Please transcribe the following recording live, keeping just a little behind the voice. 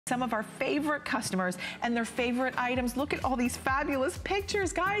some of our favorite customers and their favorite items. Look at all these fabulous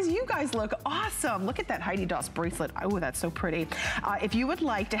pictures, guys. You guys look awesome. Look at that Heidi Daus bracelet. Oh, that's so pretty. If you would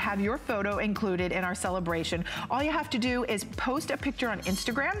like to have your photo included in our celebration, all you have to do is post a picture on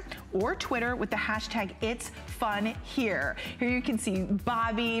Instagram or Twitter with the hashtag It's Fun Here. Here you can see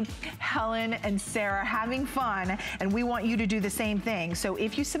Bobby, Helen, and Sarah having fun, and we want you to do the same thing. So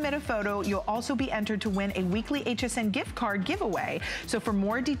if you submit a photo, you'll also be entered to win a weekly HSN gift card giveaway. So for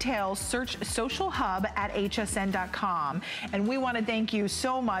more details, search Social Hub at hsn.com. And we want to thank you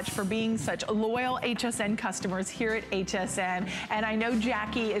so much for being such loyal HSN customers here at HSN. And I know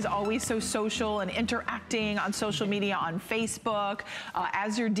Jackie is always so social and interacting on social media, on Facebook.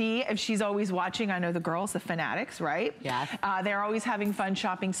 Azure D, if she's always watching, I know the girls, the fanatics, right? Yes. They're always having fun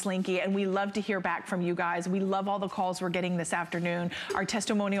shopping Slinky, and we love to hear back from you guys. We love all the calls we're getting this afternoon. Our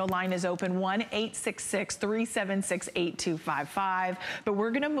testimonial line is open, 1-866-376-8255. But we're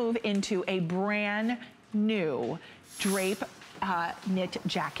gonna move into a brand new drape knit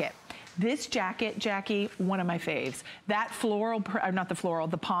jacket. This jacket, Jackie, one of my faves. That floral, not the floral,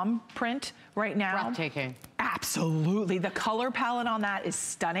 the palm print right now. Breathtaking. Absolutely. The color palette on that is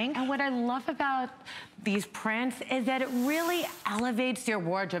stunning. And what I love about these prints is that it really elevates your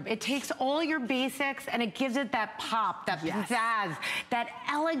wardrobe. It takes all your basics and it gives it that pop, that pizzazz, that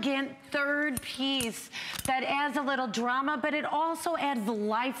elegant third piece that adds a little drama, but it also adds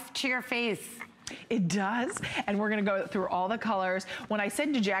life to your face. It does, and we're gonna go through all the colors. When I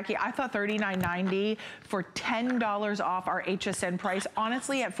said to Jackie, I thought $39.90 for $10 off our HSN price.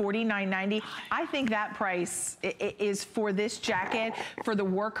 Honestly, at $49.90, I think that price is for this jacket, for the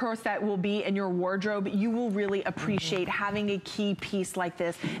workhorse that will be in your wardrobe. You will really appreciate having a key piece like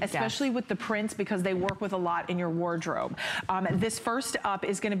this, especially with the prints, because they work with a lot in your wardrobe. This first up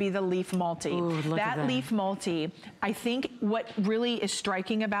is gonna be the leaf multi. Ooh, that leaf multi, I think what really is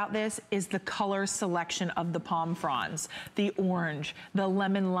striking about this is the color selection of the palm fronds, the orange, the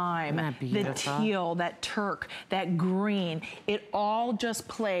lemon lime, the teal, that turk, that green. It all just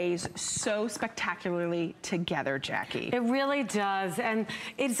plays so spectacularly together, Jackie. It really does, and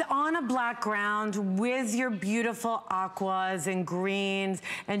it's on a black ground with your beautiful aquas and greens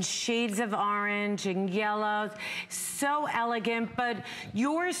and shades of orange and yellows. So elegant, but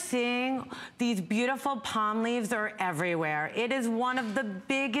you're seeing these beautiful palm leaves are everywhere. It is one of the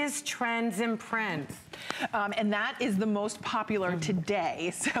biggest trends in prints. And that is the most popular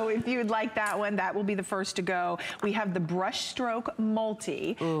today. So if you'd like that one, that will be the first to go. We have the brush stroke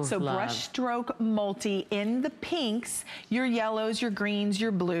multi. Ooh, so love. brush stroke multi in the pinks, your yellows, your greens,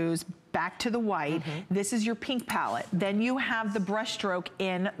 your blues, back to the white. This is your pink palette. Then you have the brush stroke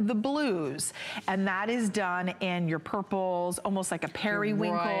in the blues. And that is done in your purples, almost like a periwinkle.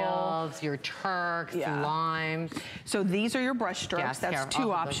 Your royals, your turks, limes. So these are your brush strokes. That's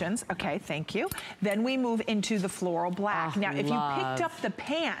two options. Okay, thank you. Then we move into the floral black. Now, if you picked up the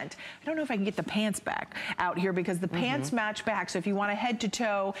pant, I don't know if I can get the pants back out here because the pants match back. So if you want a head to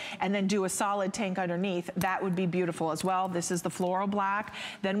toe and then do a solid tank underneath, that would be beautiful as well. This is the floral black.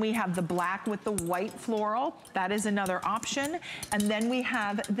 Then we have the black with the white floral. That is another option. And then we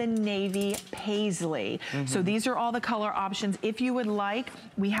have the navy paisley. So these are all the color options. If you would like,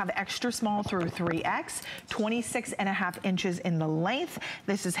 we have extra small through 3X, 26.5 inches in the length.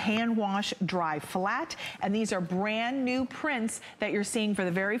 This is hand wash, dry flat. And these are brand new prints that you're seeing for the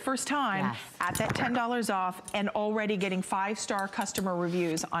very first time at that $10 off and already getting 5-star customer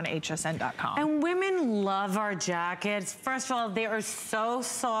reviews on hsn.com. And women love our jackets. First of all, they are so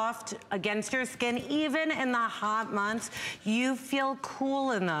soft against your skin. Even in the hot months, you feel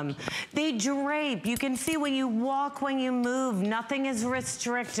cool in them. They drape. You can see when you walk, when you move, nothing is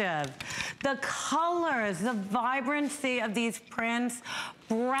restrictive. The colors, the vibrancy of these prints,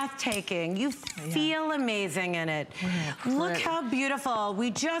 breathtaking. You feel amazing in it. Look how beautiful. We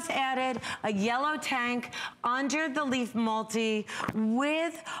just added a yellow tank under the leaf multi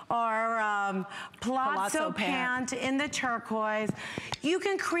with our palazzo pant in the turquoise. You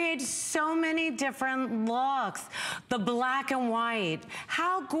can create so many different looks. The black and white.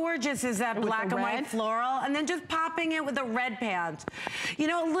 How gorgeous is that black and white floral? And then just popping it with a red pant. You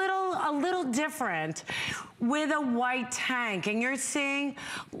know, a little different with a white tank. And you're seeing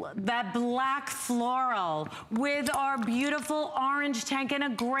that black floral with our beautiful orange tank and a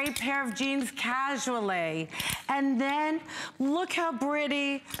great pair of jeans casually. And then look how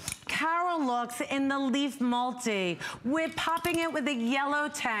pretty Carol looks in the leaf multi with popping it with a yellow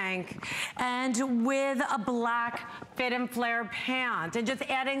tank and with a black fit and flare pant and just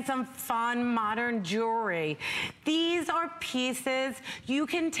adding some fun modern jewelry. These are pieces you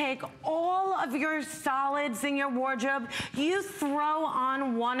can take all of your solids in your wardrobe, you throw on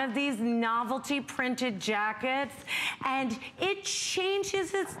on one of these novelty printed jackets and it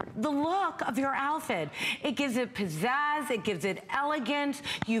changes the look of your outfit. It gives it pizzazz, it gives it elegance,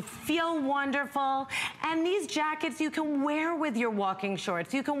 you feel wonderful. And these jackets you can wear with your walking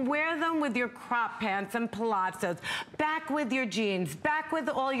shorts. You can wear them with your crop pants and palazzos, back with your jeans, back with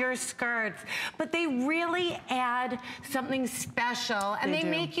all your skirts. But they really add something special and they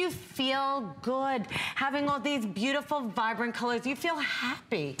make you feel good. Having all these beautiful, vibrant colors, you feel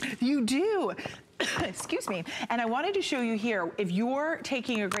happy. You do. Excuse me. And I wanted to show you here, if you're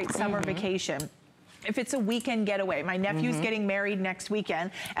taking a great summer vacation, if it's a weekend getaway, my nephew's getting married next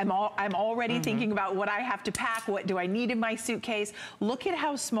weekend. I'm already thinking about what I have to pack, what do I need in my suitcase. Look at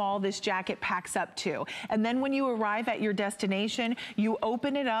how small this jacket packs up to. And then when you arrive at your destination, you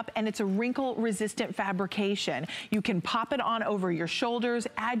open it up and it's a wrinkle resistant fabrication. You can pop it on over your shoulders,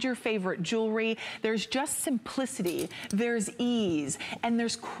 add your favorite jewelry. There's just simplicity, there's ease, and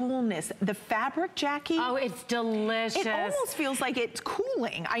there's coolness. The fabric, Jackie. Oh, it's delicious. It almost feels like it's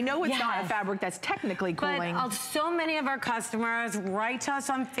cooling. I know it's not a fabric that's technically cooling. But so many of our customers write to us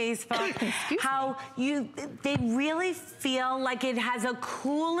on Facebook how they really feel like it has a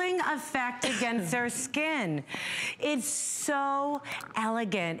cooling effect against their skin. It's so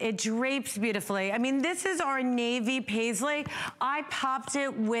elegant. It drapes beautifully. I mean, this is our navy paisley. I popped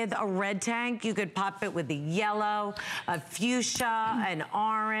it with a red tank. You could pop it with the yellow, a fuchsia, an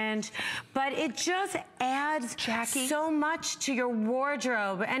orange, but it just adds so much to your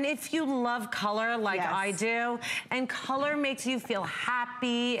wardrobe. And if you love color like I do, and color makes you feel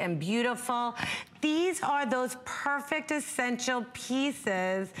happy and beautiful, these are those perfect essential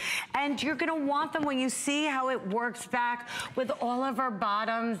pieces, and you're gonna want them when you see how it works back with all of our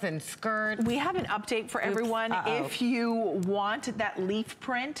bottoms and skirts. We have an update for everyone. If you want that leaf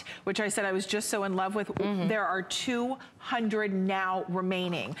print, which I said I was just so in love with, there are 200 now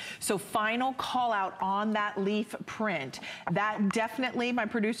remaining. So final call out on that leaf print. That definitely, my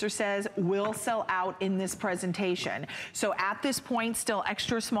producer says, will sell out in this presentation. So at this point, still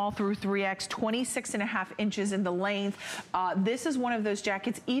extra small through 3X, 26.5 inches in the length. This is one of those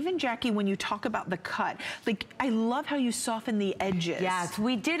jackets, even Jackie, when you talk about the cut, like I love how you soften the edges. Yes,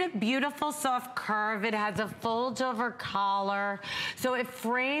 we did a beautiful soft curve. It has a fold over collar, so it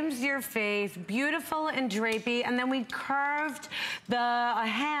frames your face, beautiful and drapey, and then we curved the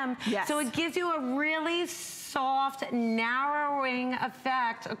hem, so it gives you a really soft, narrowing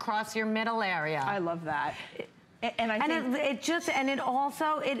effect across your middle area. I love that. And it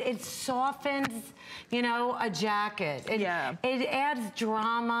also softens, you know, a jacket. It adds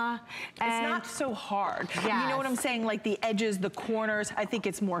drama. And it's not so hard. Yes. You know what I'm saying? Like the edges, the corners, I think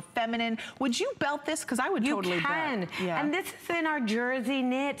it's more feminine. Would you belt this? Because I would totally belt. You can. And this is in our jersey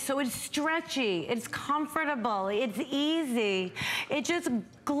knit, so it's stretchy, it's comfortable, it's easy. It just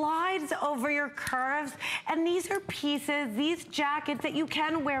glides over your curves. And these are pieces, these jackets that you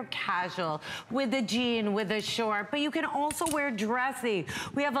can wear casual with a jean, with a short, but you can also wear dressy.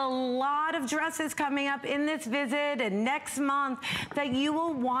 We have a lot of dresses coming up in this visit and next month that you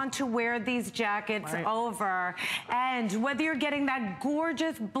will want to wear these jackets over. And whether you're getting that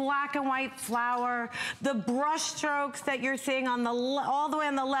gorgeous black and white flower, the brush strokes that you're seeing on the all the way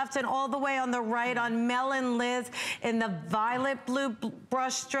on the left and all the way on the right on Mel and Liz in the violet blue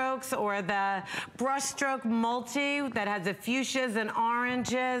brush strokes, or the brush stroke multi that has the fuchsias and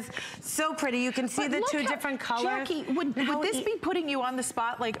oranges. So pretty. You can see the two different colors. Jackie, would this be putting you on the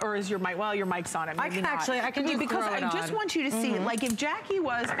spot, like, or is your mic? Well, your mic's on it. Maybe I can just because throw it I just want you to see, like, if Jackie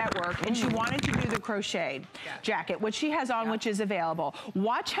was at work and she wanted to do the crocheted jacket, which she has on, which is available.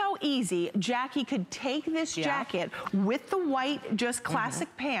 Watch how easy Jackie could take this jacket with the white, just classic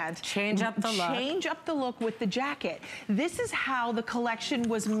pants. Change up the look. Change up the look with the jacket. This is how the collection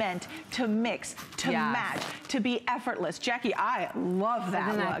was meant to mix, to match, to be effortless. Jackie, I love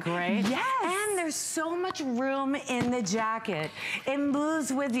that look. Isn't that great? Yes. And there's so much room in the jacket. It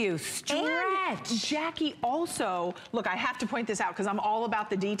moves with you. Stretch. And Jackie also, look, I have to point this out because I'm all about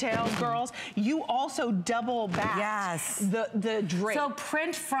the details, girls. You also double back the drape. So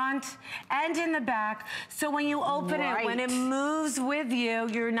print front and in the back. So when you open it, when it moves with you,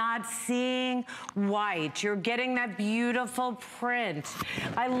 you're not seeing white. You're getting that beautiful print.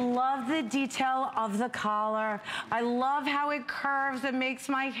 I love the detail of the collar. I love how it curves and makes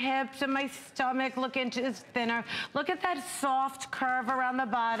my hips and my stomach look into this thing. thinner. Look at that soft curve around the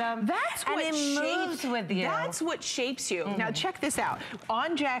bottom. That's what moves with you. That's what shapes you. Now check this out.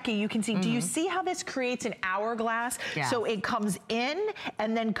 On Jackie, you can see, do you see how this creates an hourglass? Yeah. So it comes in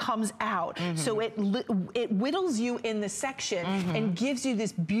and then comes out. So it whittles you in the section and gives you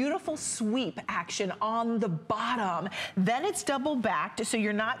this beautiful sweep action on the bottom. Then it's double backed, so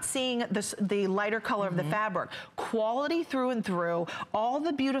you're not seeing the lighter color of the fabric. Quality through and through, all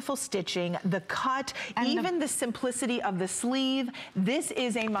the beautiful stitching, the cut, and even the simplicity of the sleeve. This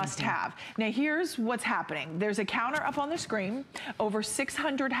is a must-have. Now here's what's happening. There's a counter up on the screen. Over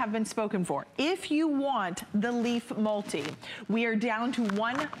 600 have been spoken for. If you want the leaf multi, we are down to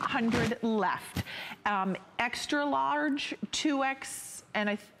 100 left. Extra large, 2X,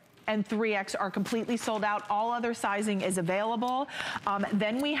 and 3X are completely sold out. All other sizing is available.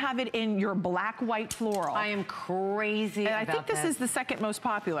 Then we have it in your black, white floral. I am crazy about this. I think this is the second most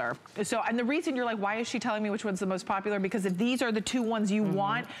popular. So, and the reason you're like, why is she telling me which one's the most popular? Because if these are the two ones you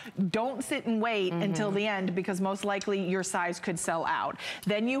want, don't sit and wait until the end, because most likely your size could sell out.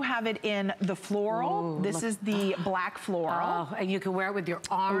 Then you have it in the floral. This is the black floral. Oh, and you can wear it with your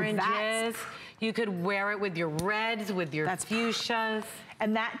oranges. You could wear it with your reds, with your fuchsias.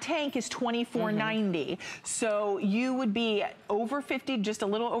 And that tank is $24.90. So you would be over 50, just a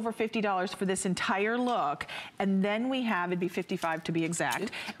little over $50 for this entire look. And then we have, it'd be 55 to be exact.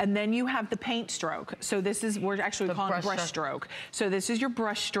 And then you have the paint stroke. So this is, we're actually calling it brush stroke. So this is your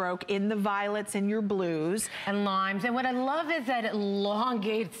brush stroke in the violets and your blues. And limes. And what I love is that it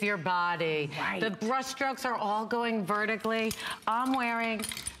elongates your body. Right. The brush strokes are all going vertically. I'm wearing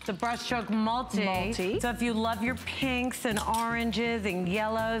the brushstroke multi. So if you love your pinks and oranges and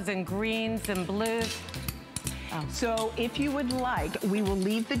yellows and greens and blues. So if you would like, we will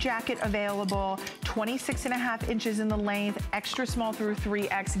leave the jacket available, 26.5 inches in the length, extra small through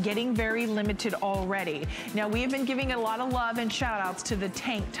 3X, getting very limited already. Now we have been giving a lot of love and shout outs to the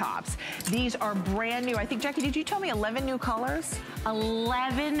tank tops. These are brand new. I think, Jackie, did you tell me 11 new colors?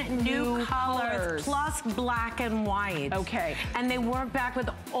 11 new colors, plus black and white. Okay. And they work back with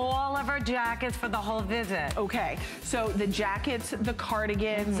all of our jackets for the whole visit. Okay, so the jackets, the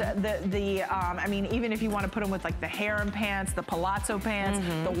cardigans, I mean, even if you want to put them with like the harem pants, the palazzo pants,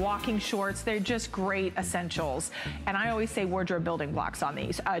 the walking shorts, they're just great essentials. And I always say wardrobe building blocks on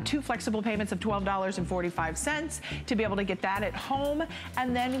these. 2 flexible payments of $12.45 to be able to get that at home.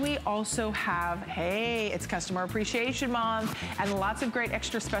 And then we also have, hey, it's Customer Appreciation Month, and lots of great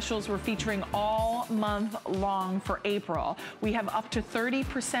extra specials we're featuring all month long for April. We have up to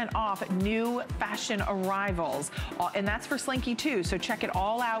 30% off new fashion arrivals, and that's for Slinky too. So check it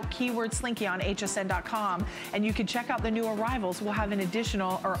all out, keyword Slinky on hsn.com, and you can check out the new arrivals. We'll have an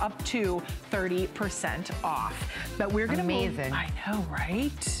additional or up to 30% off. But we're gonna move. I know,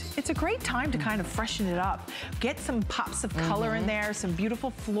 right? It's a great time to kind of freshen it up. Get some pops of color in there, some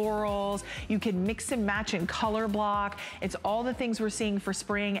beautiful florals. You can mix and match in color block. It's all the things we're seeing for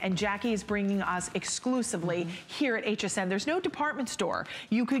spring, and Jackie is bringing us exclusively here at HSN. There's no department store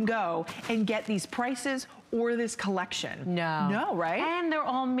you can go and get these prices or this collection. No, right? And they're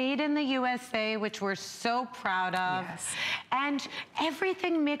all made in the USA, which we're so proud of. Yes. And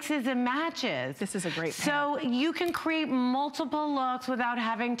everything mixes and matches. This is a great pant. So you can create multiple looks without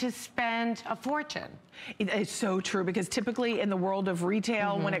having to spend a fortune. It's so true, because typically in the world of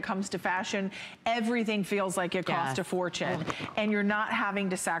retail, when it comes to fashion, everything feels like it costs a fortune, and you're not having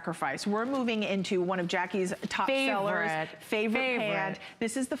to sacrifice. We're moving into one of Jackie's top sellers, favorite pant.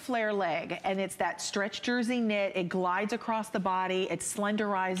 This is the flare leg, and it's that stretch jersey knit. It glides across the body, it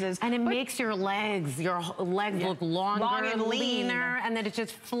slenderizes. And it makes your legs look longer, long and leaner, and then it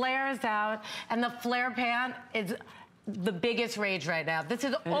just flares out. And the flare pant is the biggest rage right now. This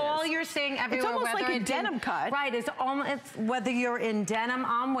is all you're seeing everywhere. It's almost like a denim cut. Right, it's whether you're in denim,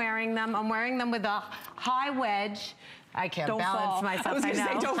 I'm wearing them. I'm wearing them with a high wedge. I can't balance myself. I was going to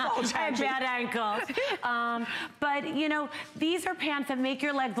say, don't fall, Jackie. I have bad ankles. But, you know, these are pants that make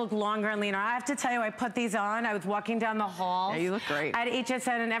your legs look longer and leaner. I have to tell you, I put these on. I was walking down the hall. Yeah, you look great. At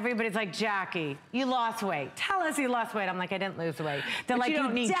HSN, and everybody's like, Jackie, you lost weight. Tell us you lost weight. I'm like, I didn't lose weight. They're like,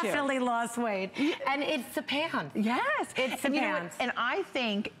 you definitely lost weight. And it's the pants. Yes. It's the pants. And I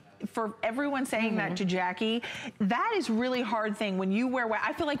think, for everyone saying that to Jackie, that is really hard thing when you wear white.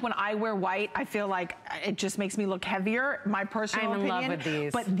 I feel like when I wear white, I feel like it just makes me look heavier, my personal opinion. I'm in love with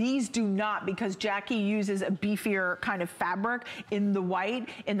these. But these do not, because Jackie uses a beefier kind of fabric in the white,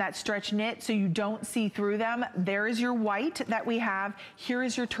 in that stretch knit, so you don't see through them. There is your white that we have. Here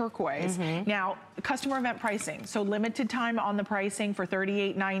is your turquoise. Now, customer event pricing. So limited time on the pricing for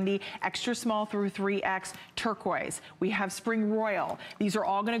 $38.90, extra small through 3X, turquoise. We have spring royal. These are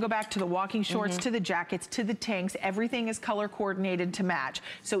all gonna go back to the walking shorts, to the jackets, to the tanks. Everything is color coordinated to match.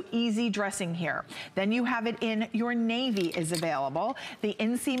 So easy dressing here. Then you have it in your navy is available. The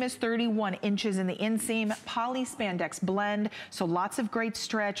inseam is 31 inches in the inseam, poly spandex blend. So lots of great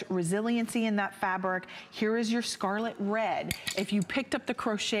stretch, resiliency in that fabric. Here is your scarlet red. If you picked up the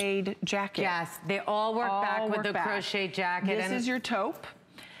crocheted jacket. Yes, they all work back with the crochet jacket. This is your taupe.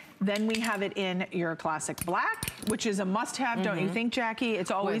 Then we have it in your classic black, which is a must-have, don't you think, Jackie? It's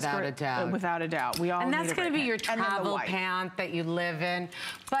always without a doubt. Without a doubt. We all and that's going to be your pant. travel pant that you live in.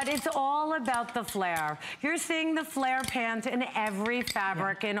 But it's all about the flare. You're seeing the flare pants in every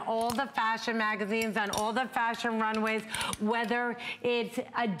fabric, in all the fashion magazines, on all the fashion runways, whether it's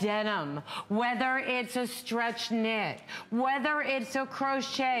a denim, whether it's a stretch knit, whether it's a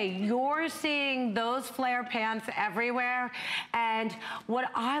crochet. You're seeing those flare pants everywhere. And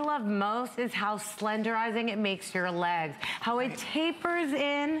what I love most is how slenderizing it makes your legs. How it tapers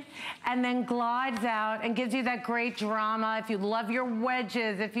in and then glides out and gives you that great drama. If you love your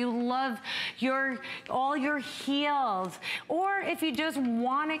wedges, if you love all your heels, or if you just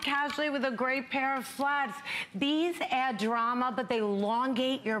want it casually with a great pair of flats, these add drama, but they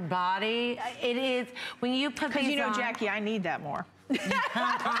elongate your body. It is, when you put these on. Because you know, Jackie, I need that more.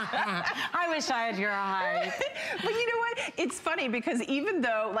 I wish I had your height. But you know what? It's funny because even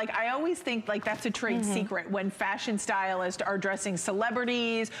though, like, I always think like that's a trade secret when fashion stylists are dressing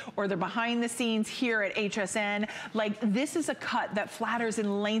celebrities or they're behind the scenes here at HSN. Like, this is a cut that flatters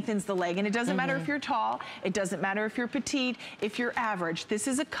and lengthens the leg. And it doesn't matter if you're tall. It doesn't matter if you're petite, if you're average. This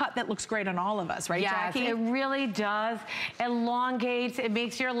is a cut that looks great on all of us, right, Jackie? Yes, it really does. Elongates. It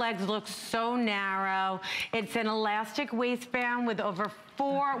makes your legs look so narrow. It's an elastic waistband with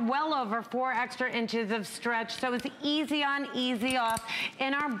well over 4 extra inches of stretch. So it's easy on, easy off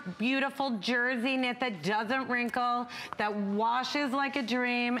in our beautiful jersey knit that doesn't wrinkle, that washes like a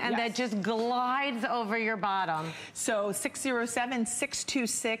dream, and that just glides over your bottom. So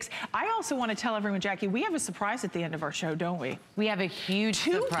 607-626. I also want to tell everyone, Jackie, we have a surprise at the end of our show, don't we? We have a huge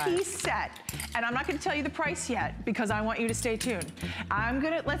surprise. Two-piece set. And I'm not going to tell you the price yet because I want you to stay tuned.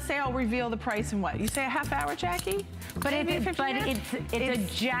 Let's say I'll reveal the price in what? You say a half hour, Jackie? But it's a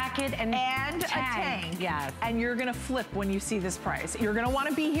jacket and a tank. Yes. And you're gonna flip when you see this price. You're gonna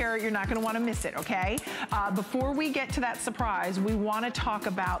wanna be here, you're not gonna wanna miss it, okay? Before we get to that surprise, we wanna talk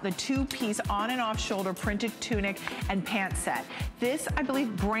about the 2-piece on and off shoulder printed tunic and pant set. This, I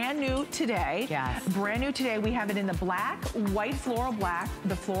believe, brand new today. Yes. Brand new today. We have it in the black, white floral black,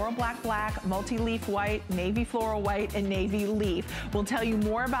 the floral black, multi-leaf white, navy floral white, and navy leaf. We'll tell you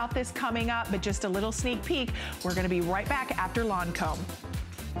more about this coming up, but just a little sneak peek. We're gonna be right back after Lancome.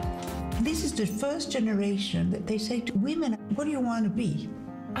 This is the first generation that they say to women, what do you want to be?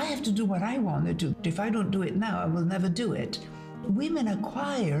 I have to do what I want to do. If I don't do it now, I will never do it. Women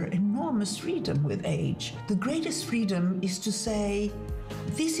acquire enormous freedom with age. The greatest freedom is to say,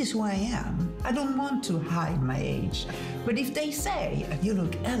 this is who I am. I don't want to hide my age. But if they say, you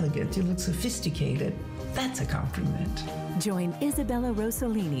look elegant, you look sophisticated, that's a compliment. Join Isabella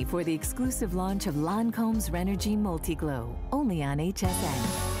Rossellini for the exclusive launch of Lancome's Renergy Multi-Glow, only on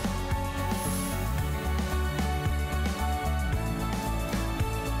HSN.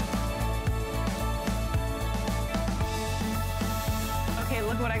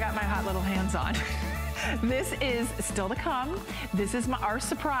 What I got my hot little hands on. This is still to come. This is our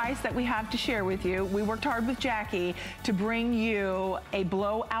surprise that we have to share with you. We worked hard with Jackie to bring you a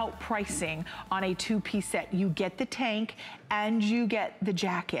blowout pricing on a 2-piece set. You get the tank and you get the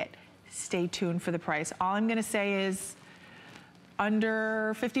jacket. Stay tuned for the price. All I'm gonna say is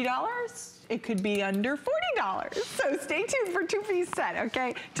under $50. It could be under $40. So stay tuned for 2-piece set,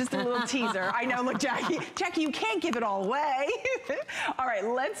 okay? Just a little teaser. I know, look, Jackie, you can't give it all away. All right,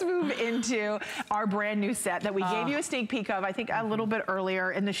 let's move into our brand new set that we gave you a sneak peek of, I think a little bit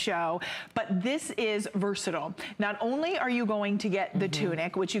earlier in the show, but this is versatile. Not only are you going to get the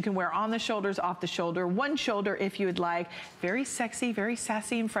tunic, which you can wear on the shoulders, off the shoulder, one shoulder if you would like, very sexy, very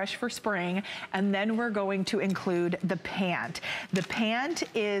sassy and fresh for spring, and then we're going to include the pant. The pant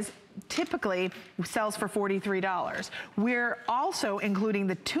is typically sells for $43. We're also including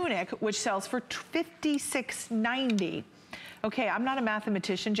the tunic, which sells for $56.90. Okay, I'm not a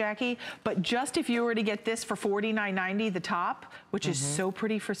mathematician, Jackie, but just if you were to get this for $49.90, the top, which is so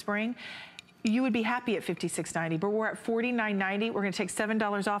pretty for spring, you would be happy at $56.90, but we're at $49.90. We're gonna take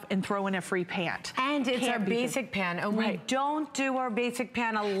 $7 off and throw in a free pant. And it's our basic pant, and we don't do our basic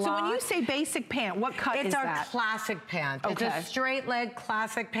pant a lot. So when you say basic pant, what cut is that? It's our classic pant. Okay. It's a straight leg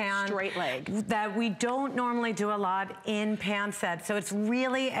classic pant. Straight leg. That we don't normally do a lot in pant sets. So it's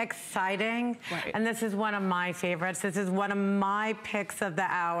really exciting. Right. And this is one of my favorites. This is one of my picks of the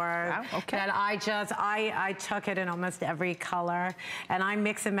hour. Wow, okay. That I took it in almost every color, and I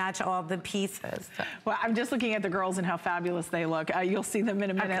mix and match all the pieces. Well, I'm just looking at the girls and how fabulous they look. You'll see them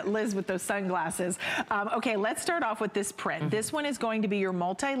in a minute. Okay. Liz with those sunglasses. Okay, let's start off with this print. This one is going to be your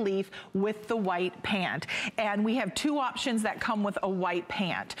multi-leaf with the white pant. And we have two options that come with a white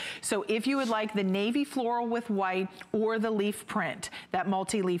pant. So if you would like the navy floral with white or the leaf print, that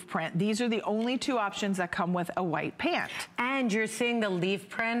multi-leaf print, these are the only two options that come with a white pant. And you're seeing the leaf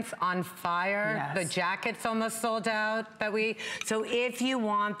prints on fire. Yes. The jacket's almost sold out. So if you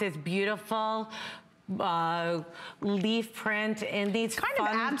want this beautiful leaf print in these kind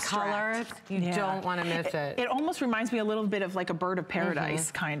fun of colors, you don't want to miss it. It almost reminds me a little bit of like a bird of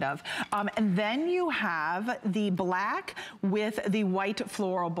paradise, kind of. And then you have the black with the white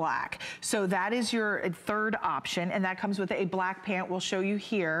floral black. So that is your third option, and that comes with a black pant. We'll show you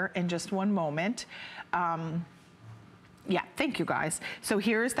here in just one moment. Yeah, thank you guys. So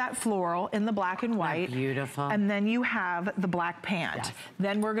here's that floral in the black and white. That's beautiful. And then you have the black pant. Yes.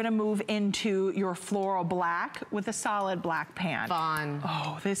 Then we're gonna move into your floral black with a solid black pant. Fun.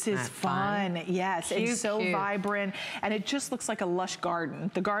 Oh, this is fun. Yes, cute, it's so vibrant. And it just looks like a lush garden.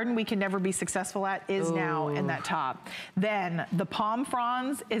 The garden we can never be successful at is now in that top. Then the palm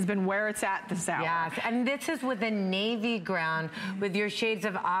fronds has been where it's at this hour. Yes, and this is with a navy ground with your shades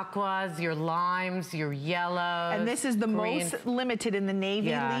of aquas, your limes, your yellows. And this is the greens. most limited in the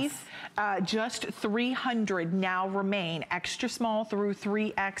navy leaf. Just 300 now remain. Extra small through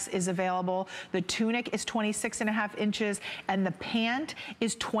 3X is available. The tunic is 26.5 inches and the pant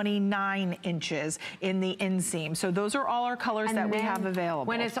is 29 inches in the inseam. So those are all our colors that we have available.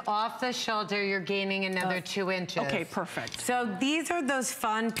 When it's off the shoulder, you're gaining another 2 inches. Okay, perfect. So these are those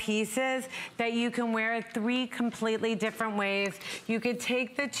fun pieces that you can wear 3 completely different ways. You could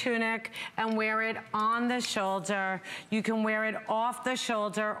take the tunic and wear it on the shoulder. You can wear it off the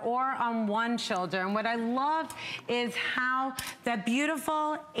shoulder or on one shoulder. And what I love is how that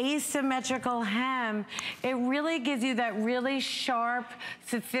beautiful asymmetrical hem, it really gives you that really sharp,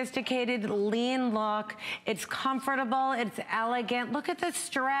 sophisticated, lean look. It's comfortable, it's elegant. Look at the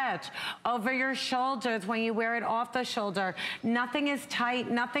stretch over your shoulders when you wear it off the shoulder. Nothing is tight,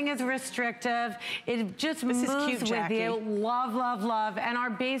 nothing is restrictive. It just moves with you. Love, love, love. And our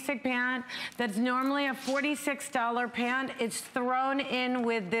basic pant that's normally a $46 pant, it's thrown in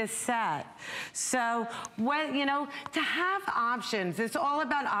with this set. So when, you know, to have options, it's all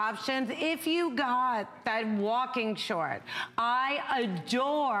about options. If you got that walking short, I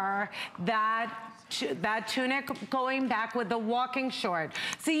adore that tunic going back with the walking short.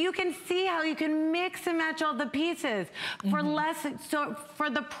 So you can see how you can mix and match all the pieces. For less, so for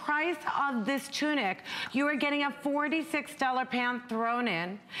the price of this tunic, you are getting a $46 pant thrown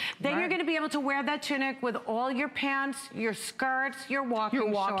in. Then you're gonna be able to wear that tunic with all your pants, your skirts, your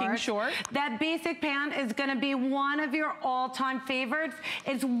walking short. That basic pant is gonna be one of your all-time favorites.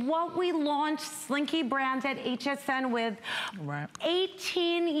 It's what we launched Slinky brands at HSN with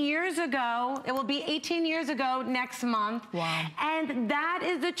 18 years ago. It will be 18 years ago next month. Wow. And that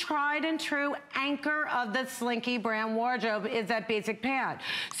is the tried and true anchor of the Slinky brand wardrobe, is that basic pant.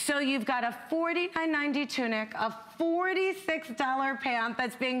 So you've got a $49.90 tunic, a $46 pant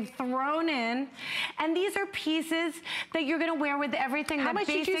that's being thrown in. And these are pieces that you're gonna wear with everything. How much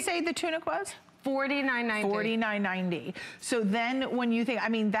did you say the tunic was? $49.90. $49.90. So then when you think, I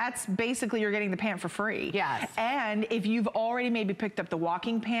mean, that's basically you're getting the pant for free. Yes. And if you've already maybe picked up the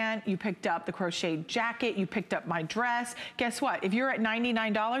walking pant, you picked up the crocheted jacket, you picked up my dress, guess what? If you're at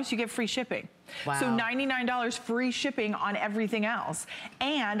 $99, you get free shipping. Wow. So $99 free shipping on everything else.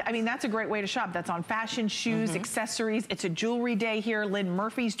 And I mean, that's a great way to shop. That's on fashion, shoes, accessories. It's a jewelry day here. Lynn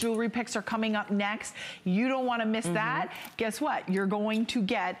Murphy's jewelry picks are coming up next. You don't want to miss that. Guess what? You're going to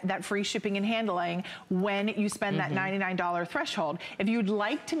get that free shipping and handling when you spend that $99 threshold. If you'd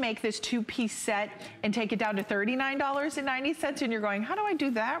like to make this 2-piece set and take it down to $39.90 and you're going, how do I do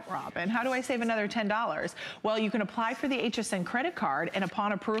that, Robin? How do I save another $10? Well, you can apply for the HSN credit card, and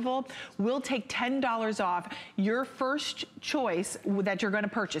upon approval, we'll take take $10 off your first choice that you're gonna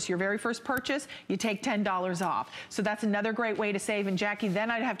purchase. Your very first purchase, you take $10 off. So that's another great way to save. And Jackie,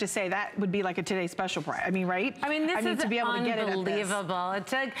 then I'd have to say that would be like a today's special price. I mean, right? I mean, this is to be able to get it unbelievable.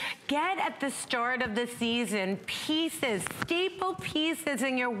 It's like, get at the start of the season pieces, staple pieces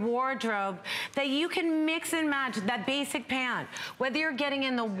in your wardrobe that you can mix and match that basic pant. Whether you're getting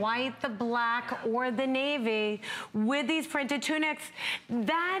in the white, the black, or the navy with these printed tunics,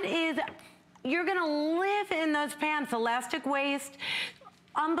 that is, you're gonna live in those pants. Elastic waist,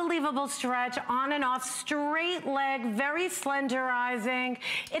 unbelievable stretch, on and off, straight leg, very slenderizing.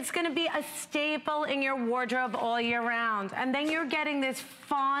 It's gonna be a staple in your wardrobe all year round. And then you're getting this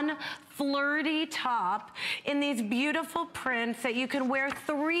fun, flirty top in these beautiful prints that you can wear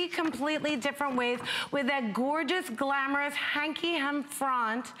 3 completely different ways with that gorgeous, glamorous hanky hem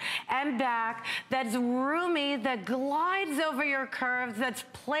front and back that's roomy, that glides over your curves, that's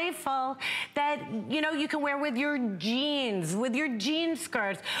playful, that, you know, you can wear with your jeans, with your jean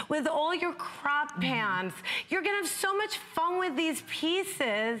skirts, with all your crop pants. You're gonna have so much fun with these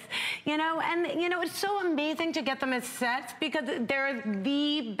pieces, you know, and, you know, it's so amazing to get them as sets because they're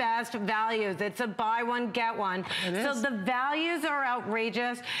the best values. It's a buy one, get one. So the values are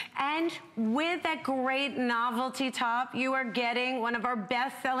outrageous. And with that great novelty top, you are getting one of our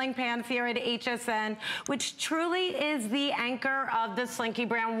best-selling pants here at HSN, which truly is the anchor of the Slinky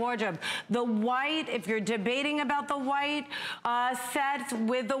brand wardrobe. The white, if you're debating about the white sets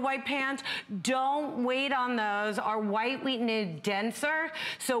with the white pants, don't wait on those. Our white we need denser.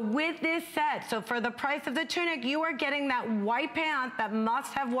 So with this set, so for the price of the tunic, you are getting that white pant, that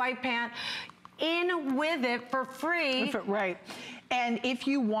must-have white pant, in with it for free. Right. And if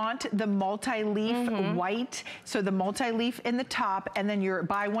you want the multi-leaf white, so the multi-leaf in the top, and then you're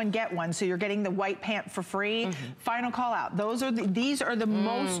buy one, get one, so you're getting the white pant for free, final call out. These are the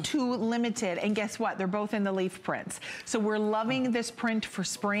most 2 limited, and guess what? They're both in the leaf prints. So we're loving this print for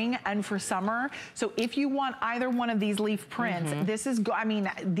spring and for summer. So if you want either one of these leaf prints, this is, I mean,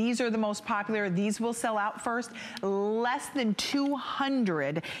 these are the most popular. These will sell out first. Less than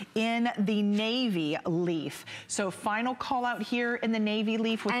 200 in the navy leaf. So final call out here in the navy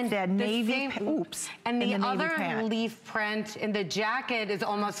leaf with that navy, and the other leaf print in the jacket is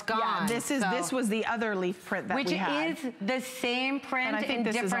almost gone. Yeah, this was the other leaf print that we had. Which is the same print in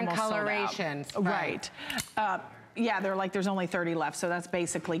different colorations. Right. Yeah, they're like, there's only 30 left, so that's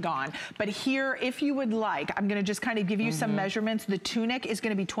basically gone. But here, if you would like, I'm gonna just kind of give you some measurements. The tunic is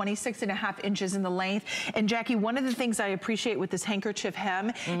gonna be 26.5 inches in the length. And Jackie, one of the things I appreciate with this handkerchief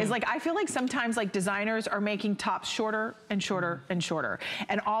hem is like, I feel like sometimes like designers are making tops shorter and shorter and shorter.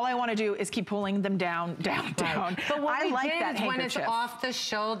 And all I wanna do is keep pulling them down, down, down. But what I like that handkerchief. When it's off the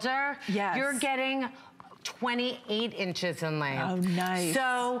shoulder, you're getting 28 inches in length. Oh, nice.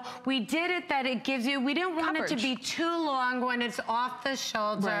 So we did it that it gives you, we didn't want it to be too long when it's off the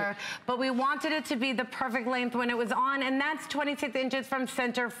shoulder, but we wanted it to be the perfect length when it was on, and that's 26 inches from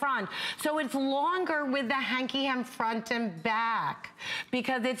center front. So it's longer with the hanky hem front and back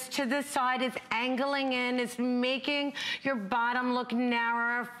because it's to the side, it's angling in, it's making your bottom look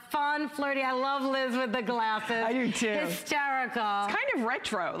narrower, fun, flirty. I love Liz with the glasses. I do too. Hysterical. It's kind of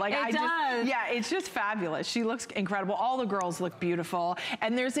retro. Like it does. Yeah, it's just fabulous. She looks incredible. All the girls look beautiful.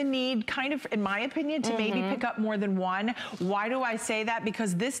 And there's a need, kind of, in my opinion, to maybe pick up more than one. Why do I say that?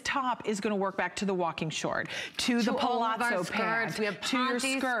 Because this top is going to work back to the walking short, to the palazzo pant, we have to your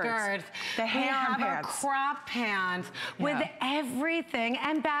skirts, the ham pants, our crop pants, with everything,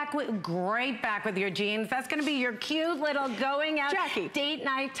 and back with great back with your jeans. That's going to be your cute little going out date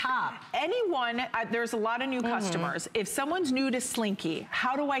night top. Anyone, there's a lot of new customers. If someone's new to Slinky,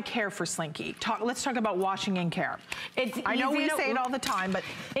 how do I care for Slinky? Let's talk about washing and care. I know we say it all the time, but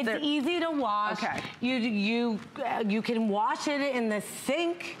it's easy to wash. Okay. You can wash it in the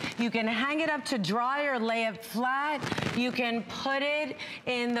sink. You can hang it up to dry or lay it flat. You can put it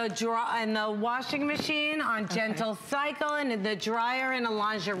in the washing machine on gentle cycle, and in the dryer in a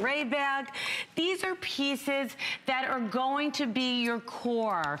lingerie bag. These are pieces that are going to be your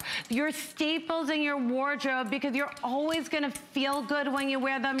core, your staples in your wardrobe, because you're always going to feel good when you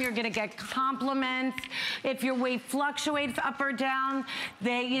wear them. You're going to get compliments. If your weight fluctuates up or down,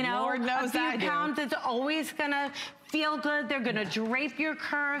 Lord knows a few pounds, it's always gonna feel good. They're gonna drape your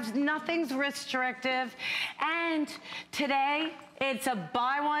curves. Nothing's restrictive. And today, It's a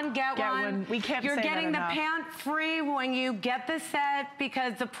buy one, get one. We can't You're say getting the that enough. pant free when you get the set,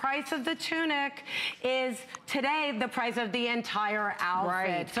 because the price of the tunic is today the price of the entire outfit.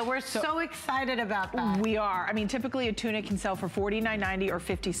 Right. So we're so excited about that. We are. I mean, typically a tunic can sell for $49.90 or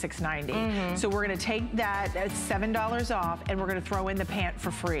 $56.90. So we're gonna take that at $7 off, and we're gonna throw in the pant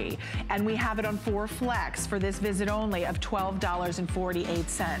for free. And we have it on 4 flex for this visit only of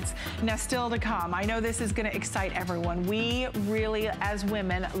 $12.48. Now, still to come, I know this is gonna excite everyone. We really, as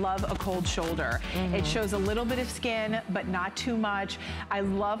women, love a cold shoulder. It shows a little bit of skin, but not too much. I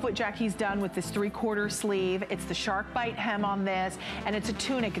love what Jackie's done with this 3/4 sleeve. It's the shark bite hem on this, and it's a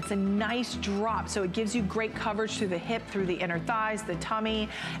tunic. It's a nice drop, so it gives you great coverage through the hip, through the inner thighs, the tummy.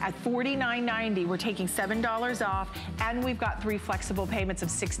 At $49.90, we're taking $7 off, and we've got 3 flexible payments of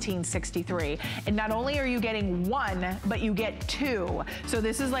 $16.63. And not only are you getting 1, but you get 2. So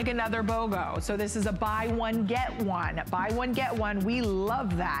this is like another BOGO. So this is a buy one, get one. Buy one, get one. We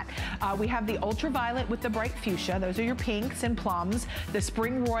love that. We have the ultraviolet with the bright fuchsia. Those are your pinks and plums. The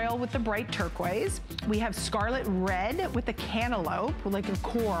spring royal with the bright turquoise. We have scarlet red with the cantaloupe, like a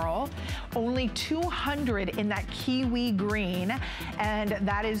coral. Only 200 in that kiwi green. And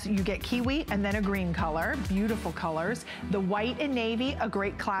that is, you get kiwi and then a green color. Beautiful colors. The white and navy, a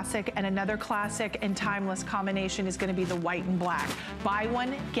great classic, and another classic and timeless combination is gonna be the white and black. Buy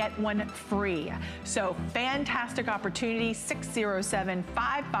one, get one free. So fantastic opportunity,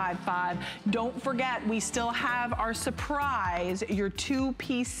 607-555. Don't forget, we still have our surprise, your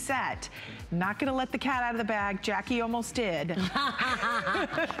 2-piece set. Not gonna let the cat out of the bag. Jackie almost did.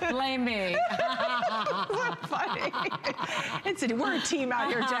 Blame me. That's funny. We're a team out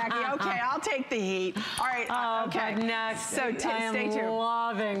here, Jackie. Okay, I'll take the heat. All right, okay. Next, so stay tuned.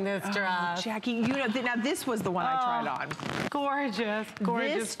 Loving this dress. Jackie, you know, now this was the one I tried on. Gorgeous,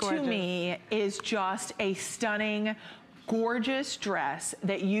 gorgeous, this gorgeous. to me is just a stunning, gorgeous dress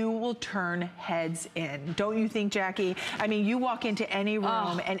that you will turn heads in. Don't you think, Jackie? I mean, you walk into any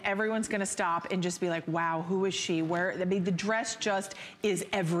room and everyone's gonna stop and just be like, wow, who is she? Where? I mean, the dress just is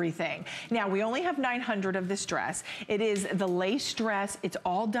everything. Now, we only have 900 of this dress. It is the lace dress. It's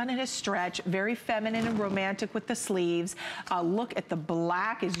all done in a stretch, very feminine and romantic with the sleeves. Look at the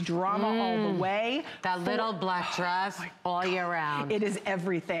black, is drama all the way. That little black dress all year round. It is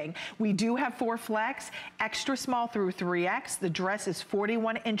everything. We do have 4 flex, extra small through 3X. The dress is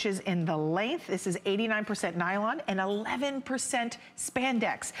 41 inches in the length. This is 89% nylon and 11%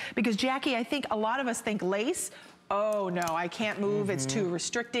 spandex. Because Jackie, I think a lot of us think lace, oh no, I can't move, it's too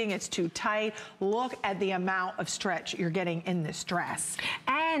restricting, it's too tight. Look at the amount of stretch you're getting in this dress.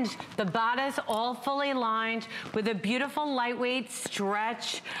 And the bodice all fully lined with a beautiful lightweight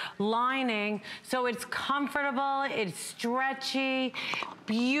stretch lining. So it's comfortable, it's stretchy,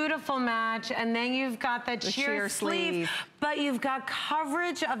 beautiful match. And then you've got the sheer sleeve, but you've got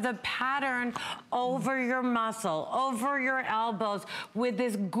coverage of the pattern over your muscle, over your elbows with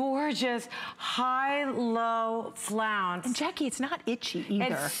this gorgeous high-low flounce. And Jackie, it's not itchy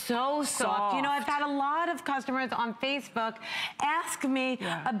either. It's so soft. You know, I've had a lot of customers on Facebook ask me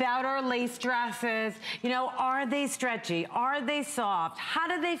about our lace dresses. You know, are they stretchy? Are they soft? How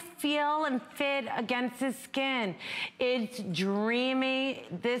do they feel and fit against the skin? It's dreamy.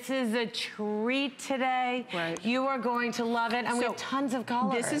 This is a treat today. Right. You are going to love it. And we have tons of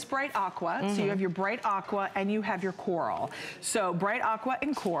colors. This is bright aqua. So you have your bright aqua and you have your coral. So bright aqua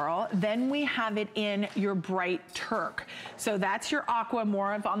and coral. Then we have it in your bright turk. So that's your aqua,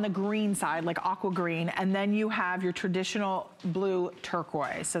 more of on the green side, like aqua green. And then you have your traditional blue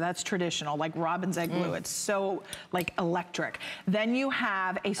turquoise. So that's traditional, like robin's egg blue. It's so like electric. Then you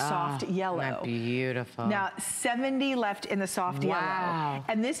have a soft yellow. Beautiful. Now, 70 left in the soft yellow.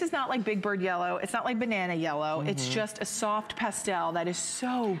 And this is not like Big Bird yellow. It's not like banana yellow. It's just a soft pastel that is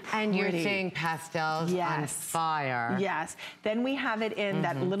so pretty. And you're seeing pastels on fire. Yes. Then we have it in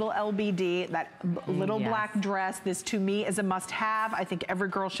that little LBD, that little black dress. This to me is a must-have. I think every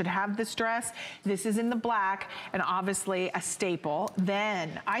girl should have this dress. This is in the black and obviously a staple.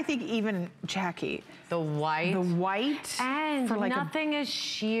 Then I think even Jackie, the white. The white. And for like nothing is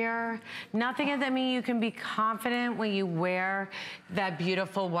sheer. Nothing is, I mean, you can be confident when you wear that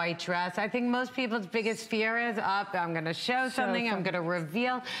beautiful white dress. I think most people's biggest fear is I'm gonna show something, I'm gonna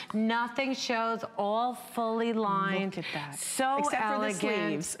reveal. Nothing shows, all fully lined. Look at that. So except elegant. for the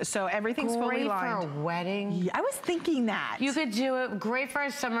sleeves. So everything's fully lined. Great for a wedding. Yeah, I was thinking that. You could do it, great for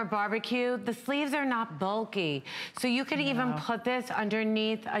a summer barbecue. The sleeves are not bulky. So you could even put this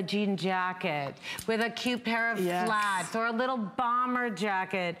underneath a jean jacket with a cute pair of flats or a little bomber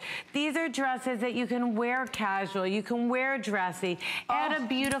jacket. These are dresses that you can wear casual, you can wear dressy, Add a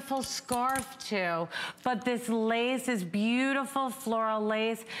beautiful scarf too. But this lace is beautiful floral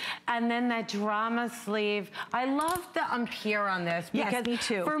lace. And then that drama sleeve. I love the Ampere on this. Because yes, me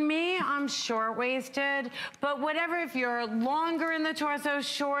too. For me, I'm short-waisted. But whatever, if you're longer in the torso,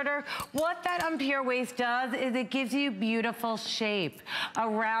 shorter, what that Ampere waist does is it gives you beautiful shape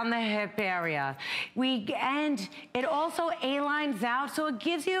around the hip area. And it also A-lines out, so it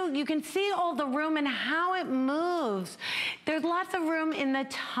gives you, you can see all the room and how it moves. There's lots of room in the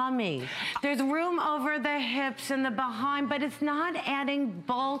tummy. There's room over the hips and the behind, but it's not adding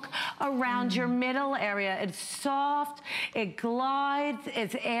bulk around your middle area. It's soft, it glides,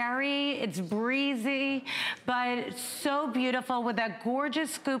 it's airy, it's breezy, but it's so beautiful with that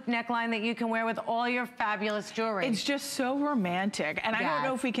gorgeous scoop neckline that you can wear with all your fabulous jewelry. It's just so romantic. And I don't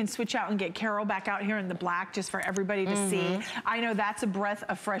know if we can switch out and get Carol back out here in the black just for everybody to see. I know that's a breath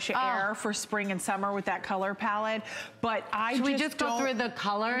of fresh air for spring and summer with that color palette, but Should we just go through the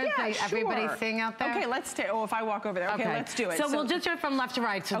colors that everybody's seeing out there? Okay, let's take, if I walk over there. Okay, let's do it. So we'll just do it from left to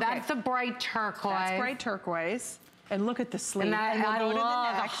right. So that's the bright turquoise. That's bright turquoise. And look at the sleeve. And that, I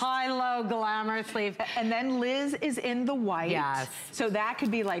love the high-low glamour sleeve. And then Liz is in the white. Yes. So that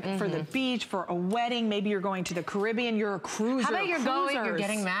could be like for the beach, for a wedding. Maybe you're going to the Caribbean. You're a cruiser. How about you're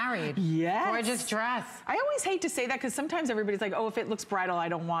getting married? Yes. Gorgeous dress. I always hate to say that because sometimes everybody's like, oh, if it looks bridal, I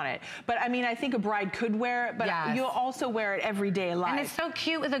don't want it. But I mean, I think a bride could wear it, but you'll also wear it everyday life. And it's so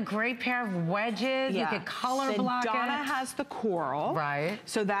cute with a great pair of wedges. You could color block it. Donna has the coral. Right.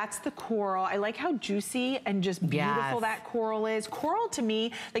 So that's the coral. I like how juicy and just beautiful that coral is. Coral to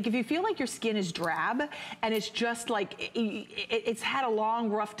me, like if you feel like your skin is drab and it's just like, it's had a long,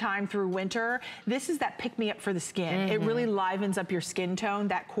 rough time through winter, this is that pick-me-up for the skin. It really livens up your skin tone,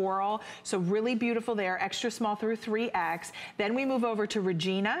 that coral. So really beautiful there, extra small through 3X. Then we move over to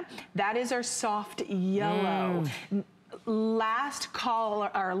Regina. That is our soft yellow. Last call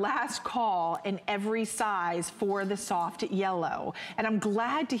in every size for the soft yellow. And I'm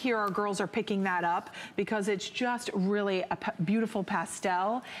glad to hear our girls are picking that up because it's just really a beautiful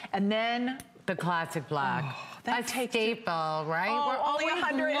pastel. And then the classic black. A staple, right? We're only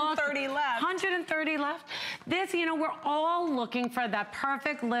 130 left. 130 left. This, you know, we're all looking for that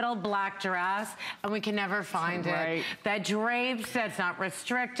perfect little black dress, and we can never find it. That drapes, that's not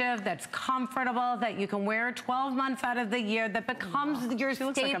restrictive, that's comfortable, that you can wear 12 months out of the year, that becomes your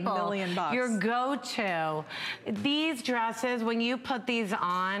staple, like $1 million. Your go-to. These dresses, when you put these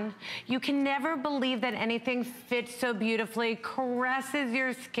on, you can never believe that anything fits so beautifully, caresses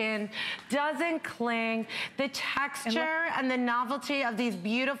your skin, doesn't cling. The texture and the novelty of these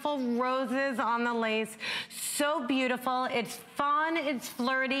beautiful roses on the lace, so beautiful. It's fun, it's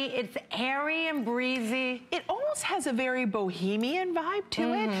flirty, it's airy and breezy. It almost has a very bohemian vibe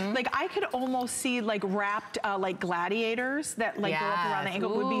to it. Like I could almost see like wrapped like gladiators that like go up around the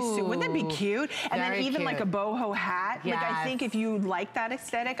ankle. Wouldn't that be cute? And then even like a boho hat. Like I think if you like that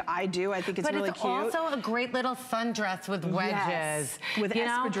aesthetic, I do. I think it's really cute. But it's also a great little sundress with wedges. With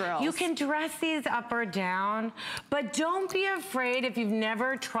espadrilles. You can dress these up or down. But don't be afraid if you've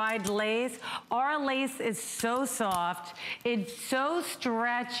never tried lace. Our lace is so soft. It's so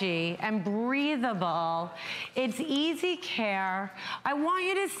stretchy and breathable. It's easy care. I want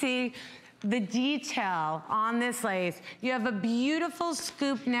you to see the detail on this lace. You have a beautiful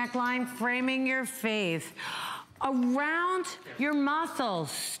scoop neckline framing your face. Around your muscles,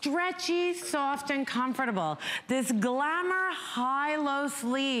 stretchy, soft, and comfortable. This glamour high-low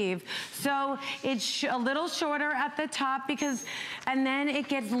sleeve, so it's a little shorter at the top and then it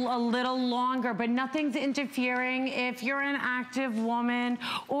gets a little longer, but nothing's interfering if you're an active woman,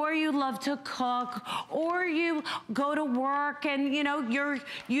 or you love to cook, or you go to work and you know you're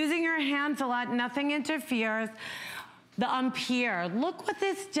using your hands a lot, nothing interferes. The Ampere, look what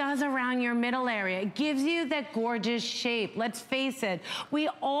this does around your middle area. It gives you that gorgeous shape. Let's face it, we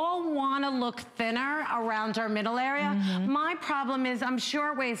all want to look thinner around our middle area. My problem is I'm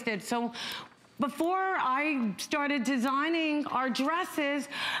short-waisted, so before I started designing our dresses,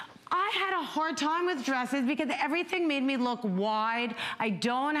 I had a hard time with dresses because everything made me look wide. I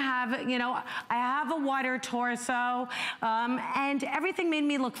don't have, you know, I have a wider torso, and everything made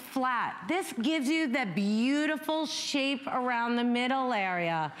me look flat. This gives you that beautiful shape around the middle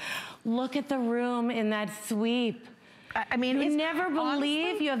area. Look at the room in that sweep. I mean, you never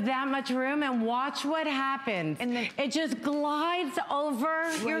believe you have that much room, and watch what happens. And then it just glides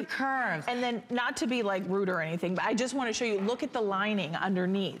over your curves. And then, not to be like rude or anything, but I just want to show you, look at the lining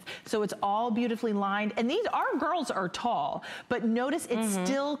underneath. So it's all beautifully lined. And our girls are tall, but notice it's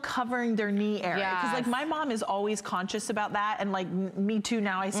still covering their knee area. Because like my mom is always conscious about that, and like me too,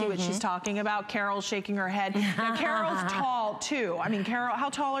 now I see what she's talking about. Carol's shaking her head. Now Carol's tall too. I mean, Carol, how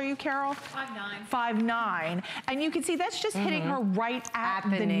tall are you, Carol? 5'9". 5'9". And you can see that's just hitting her right at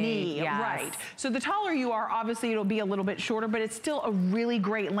the knee. Right. So the taller you are, obviously it'll be a little bit shorter, but it's still a really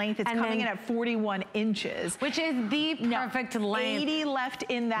great length. It's coming in at 41 inches. Which is the perfect length. 80 left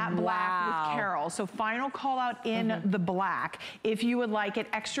in that black with Carol. So final call out in the black. If you would like it,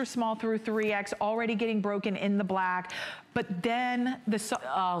 extra small through 3X, already getting broken in the black. But then the look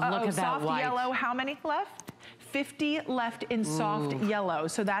at that soft white. yellow, how many left? 50 left in soft yellow.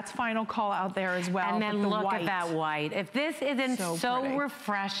 So that's final call out there as well. And then look at that white. If this isn't so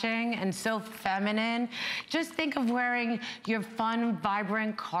refreshing and so feminine, just think of wearing your fun,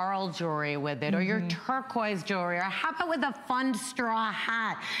 vibrant coral jewelry with it, or your turquoise jewelry, or how about with a fun straw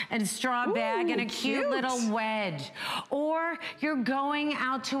hat and straw bag and a cute little wedge. Or you're going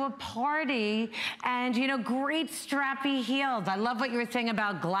out to a party and, you know, great strappy heels. I love what you were saying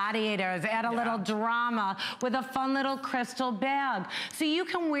about gladiators. Add a little drama with a fun little crystal bag. So you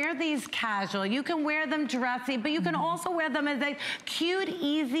can wear these casual, you can wear them dressy, but you can also wear them as a cute,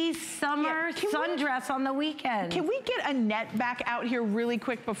 easy summer sundress on the weekend. Can we get Annette back out here really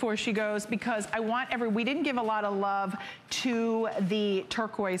quick before she goes? Because I want we didn't give a lot of love to the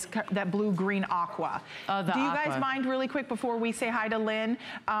turquoise, that blue-green aqua. Do you guys mind really quick before we say hi to Lynn?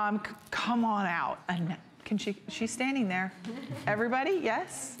 Come on out, Annette. Can she's standing there. Everybody,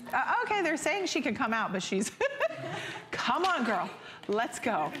 yes? Okay, they're saying she can come out, but she's, come on, girl. Let's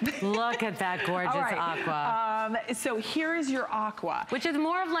go. Look at that gorgeous aqua. So here's your aqua. Which is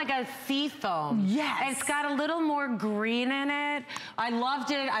more of like a sea foam. Yes. It's got a little more green in it. I loved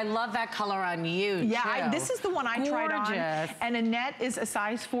it. I love that color on you, too. This is the one I tried on. And Annette is a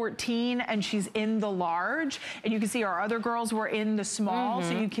size 14, and she's in the large. And you can see our other girls were in the small,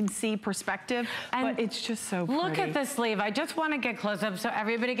 so you can see perspective. And but it's just so pretty. Look at the sleeve. I just want to get close up so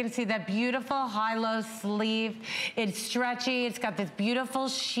everybody can see that beautiful high-low sleeve. It's stretchy. It's got this beautiful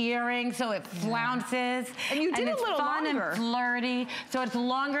shearing, so it flounces. And you did a little longer. And it's fun and flirty. So it's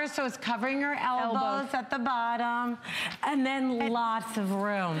longer, so it's covering your elbows at the bottom. And then lots of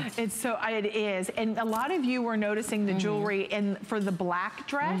room. It is. And a lot of you were noticing the jewelry for the black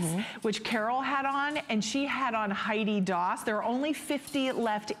dress, which Carol had on, and she had on Heidi Doss. There are only 50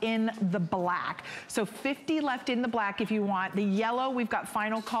 left in the black. So 50 left in the black if you want. The yellow, we've got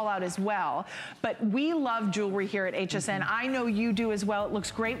final call out as well. But we love jewelry here at HSN. I know you do as well. It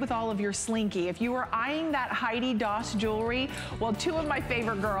looks great with all of your Slinky. If you were eyeing that Heidi Doss jewelry, well, two of my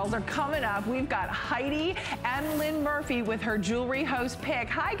favorite girls are coming up. We've got Heidi and Lynn Murphy with her jewelry host pick.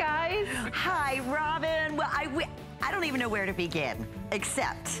 Hi, guys. Hi, Robin. Well, I don't even know where to begin,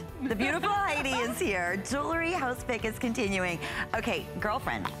 except the beautiful Heidi is here. Jewelry house pick is continuing. Okay,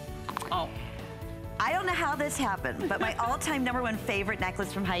 girlfriend. I don't know how this happened, but my all-time #1 favorite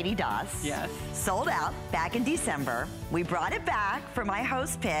necklace from Heidi Doss sold out back in December. We brought it back for my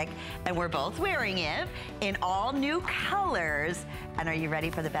host pick, and we're both wearing it in all new colors. And are you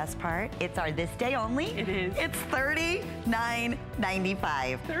ready for the best part? It's our this day only. It is. It's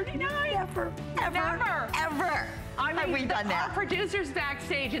 $39.95. $39? Never. I mean, we've done that. Our producers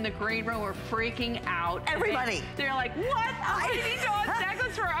backstage in the green room were freaking out. Everybody. They're like, what? Heidi Doss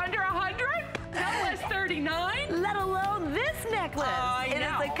necklace for under 100? No less 39? Let alone this necklace. It is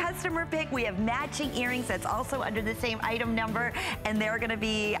a customer pick. We have matching earrings that's also under the same item number, and they're going to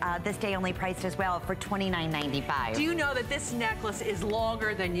be this day only priced as well for $29.95. Do you know that this necklace is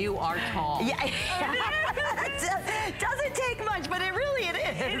longer than you are tall? Yeah. It doesn't take much, but it really is.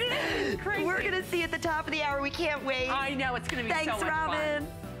 It is crazy. We're going to see at the top of the hour. We can't wait. I know. It's going to be so much fun. Thanks, Robin.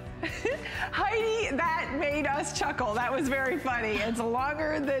 Heidi, that made us chuckle. That was very funny. It's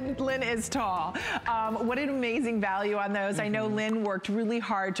longer than Lynn is tall. What an amazing value on those. I know Lynn worked really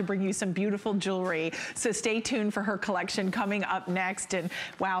hard to bring you some beautiful jewelry. So stay tuned for her collection coming up next. And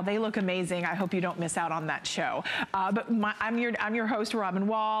wow, they look amazing. I hope you don't miss out on that show. I'm your host, Robin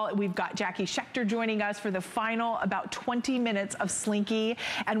Wall. We've got Jackie Schechter joining us for the final about 20 minutes of Slinky.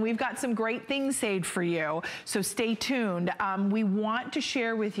 And we've got some great things saved for you. So stay tuned. We want to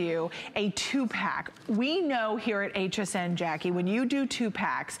share with you you a 2-pack. We know here at HSN, Jackie, when you do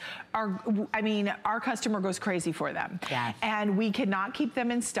 2-packs, our customer goes crazy for them. Yes. And we cannot keep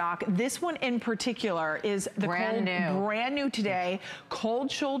them in stock. This one in particular is the brand new today, cold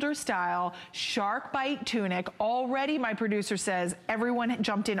shoulder style, shark bite tunic. Already my producer says everyone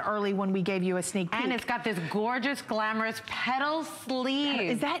jumped in early when we gave you a sneak peek. And it's got this gorgeous, glamorous petal sleeve.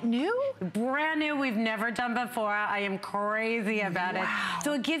 Is that new? Brand new, we've never done before. I am crazy about it.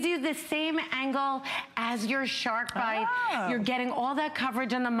 So it gives you the same angle as your shark bite. Oh. You're getting all that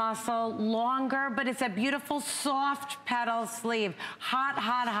coverage in the muscle, longer, but it's a beautiful, soft petal sleeve. Hot,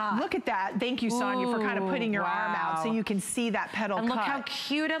 hot, hot. Look at that. Thank you, Sonia, for kind of putting your arm out so you can see that petal and cut. Look how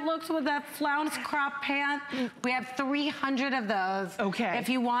cute it looks with that flounce crop pant. We have 300 of those. Okay. If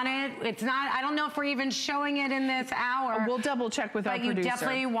you want it, it's not, I don't know if we're even showing it in this hour. We'll double check with our producer. But you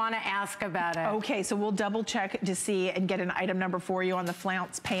definitely want to ask about it. Okay, so we'll double check to see and get an item number for you on the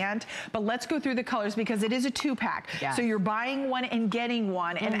flounce pant. But let's go through the colors because it is a 2-pack. Yeah. So you're buying one and getting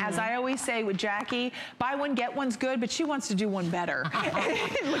one. And as I always say with Jackie, buy one, get one's good, but she wants to do one better.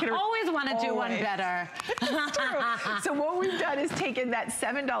 Look at her. Always want to do one better. It's true. So what we've done is taken that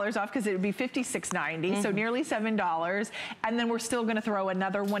 $7 off because it would be $56.90, so nearly $7. And then we're still going to throw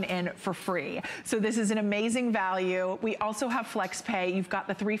another one in for free. So this is an amazing value. We also have flex pay. You've got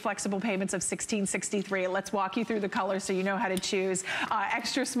the 3 flexible payments of $16.63. Let's walk you through the colors so you know how to choose.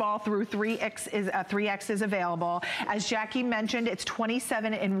 Extra small through 3X is available. As Jackie mentioned, it's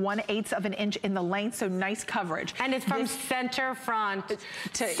 27 1/8 of an inch in the length, so nice coverage. And it's from center front to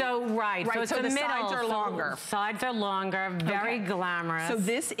so it's so the the middle. sides are longer. Sides are longer, very glamorous. So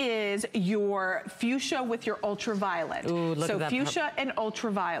this is your fuchsia with your ultraviolet. Ooh, look at that. So fuchsia and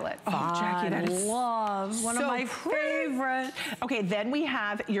ultraviolet. Oh, Jackie, that is one of my favorites. Okay, then we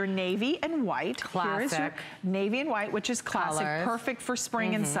have your navy and white. Classic. Here is your navy and white, which is classic, Colors. perfect for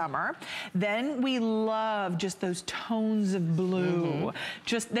spring and summer. Then we love just those tones of blue.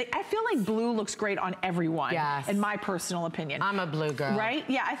 I feel like blue looks great on everyone. Yes. In my personal opinion. I'm a blue girl. Right?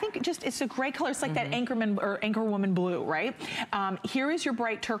 Yeah, I think it's a great color. It's like that Anchorman or Anchorwoman blue, right? Here is your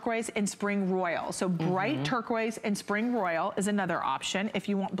bright turquoise and spring royal. So bright turquoise and spring royal is another option if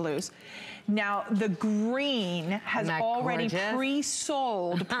you want blues. Now, the green has already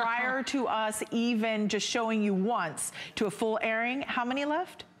pre-sold prior to us even just showing you once to a full airing. How many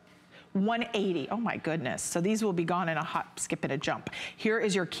left? 180. Oh my goodness. So these will be gone in a hop, skip, and a jump. Here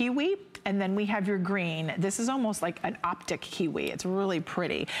is your kiwi, and then we have your green. This is almost like an optic kiwi. It's really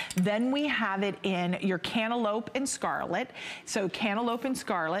pretty. Then we have it in your cantaloupe and scarlet. So cantaloupe and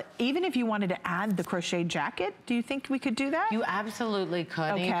scarlet. Even if you wanted to add the crocheted jacket, do you think we could do that? You absolutely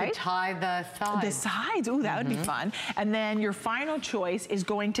could. Okay. You could tie the sides. The sides. Ooh, that would be fun. And then your final choice is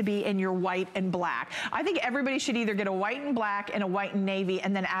going to be in your white and black. I think everybody should either get a white and black and a white and navy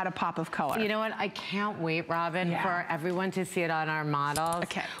and then add a pop of color. You know what? I can't wait, Robin, for everyone to see it on our models.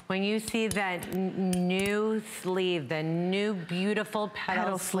 Okay. When you see that new sleeve, the new beautiful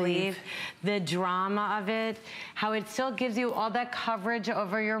petal sleeve, the drama of it, how it still gives you all that coverage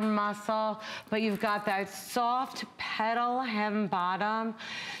over your muscle, but you've got that soft petal hem bottom.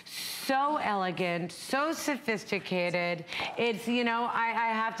 So elegant, so sophisticated. It's, you know, I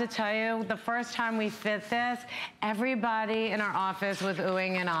have to tell you, the first time we fit this, everybody in our office was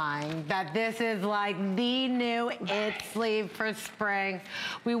oohing and eyeing that this is like the new it sleeve for spring.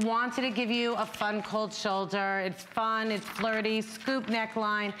 We wanted to give you a fun cold shoulder. It's fun, it's flirty, scoop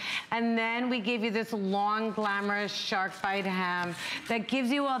neckline, and then we gave you this long, glamorous shark bite hem that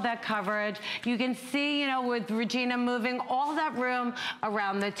gives you all that coverage. You can see, you know, with Regina moving all that room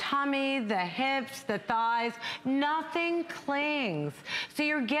around the tummy, the hips, the thighs, nothing clings. So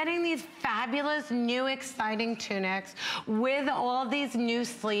you're getting these fabulous new exciting tunics with all these new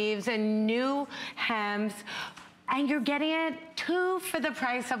sleeves and new hems. And you're getting it 2 for the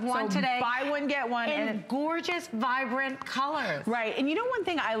price of 1 today. Buy one, get one. In gorgeous, vibrant colors. Right, and you know one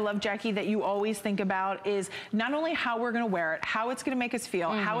thing I love, Jackie, that you always think about is not only how we're gonna wear it, how it's gonna make us feel,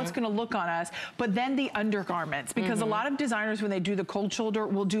 how it's gonna look on us, but then the undergarments. Because a lot of designers, when they do the cold shoulder,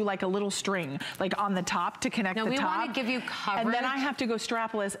 will do like a little string, like on the top to connect the top. We wanna give you coverage. And then I have to go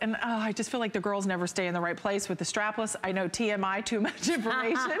strapless, and I just feel like the girls never stay in the right place with the strapless. I know TMI, too much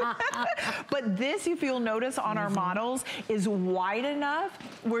information. But this, if you'll notice on our models is wide enough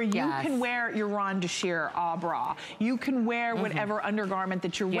where you can wear your Ron de Sheer bra. You can wear whatever undergarment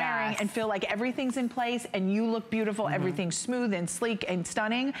that you're wearing and feel like everything's in place and you look beautiful. Everything's smooth and sleek and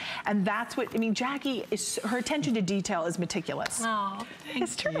stunning. And that's what, I mean, Jackie, her attention to detail is meticulous. Oh,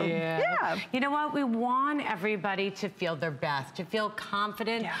 it's true. Yeah. You know what? We want everybody to feel their best, to feel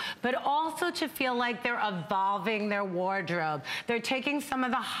confident, but also to feel like they're evolving their wardrobe. They're taking some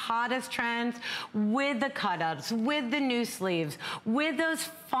of the hottest trends with the cutouts, with the new sleeves, with those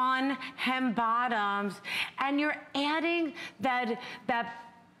fun hem bottoms, and you're adding that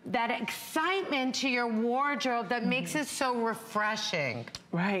excitement to your wardrobe that makes it so refreshing.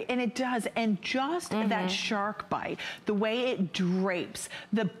 Right, and it does, and just that shark bite, the way it drapes,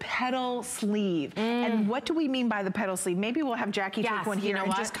 the petal sleeve. And what do we mean by the petal sleeve? Maybe we'll have Jackie take one here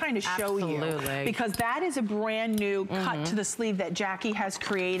and just kind of show you. Because that is a brand new cut to the sleeve that Jackie has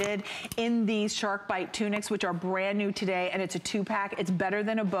created in these shark bite tunics, which are brand new today, and it's a 2-pack. It's better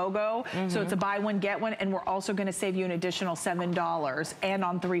than a BOGO, so it's a buy one, get one, and we're also gonna save you an additional $7 and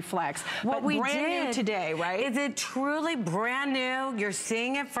on 3 flex. What we brand new today, right? Is it truly brand new? You're seeing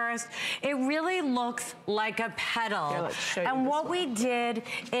it first. It really looks like a petal. Here, let's show you and what way. we did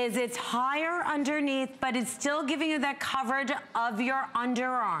is it's higher underneath, but it's still giving you that coverage of your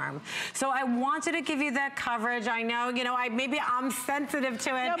underarm. So I wanted to give you that coverage. I know, you know, maybe I'm sensitive to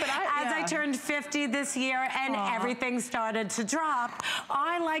it. No, but I turned 50 this year and everything started to drop,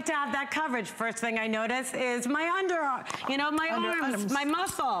 I like to have that coverage. First thing I notice is my underarm, you know, my arms, my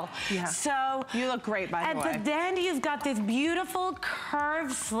muscle. So you look great, by the way. And then you've got this beautiful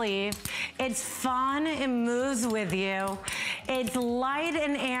curved sleeve. It's fun, it moves with you. It's light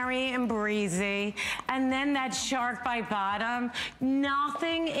and airy and breezy. And then that shark bite bottom.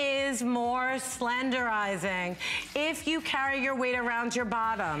 Nothing is more slenderizing if you carry your weight around your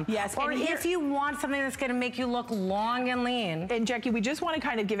bottom. Yes. Or if you want something that's gonna make you look long and lean. And Jackie, we just want to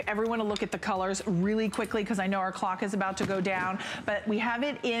kind of give everyone a look at the colors really quickly because I know our clock is about to go down, but we have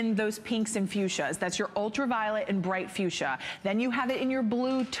it in those pinks and fuchsias. That's your ultraviolet and bright fuchsia. Then you have it in your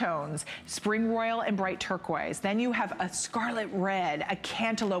blue tones, spring royal and bright turquoise. Then you have a scarlet red, a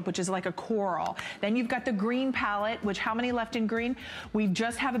cantaloupe, which is like a coral. Then you've got the green palette, which how many left in green? We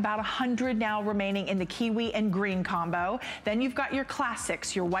just have about 100 now remaining in the kiwi and green combo. Then you've got your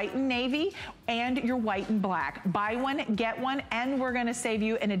classics, your white and navy and your white and black. Buy one, get one, and we're gonna save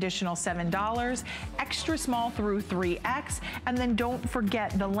you an additional $7. Extra small through 3X. And then don't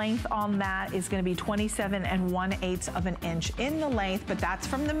forget the length on that is gonna be 27 1/8 of an inch in the length, but that's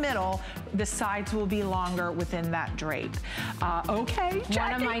from the middle. The sides will be longer within that drape. Okay,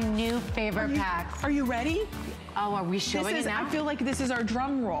 Jackie. One of my new favorite packs. Are you ready? Oh, are we showing it now? I feel like this is our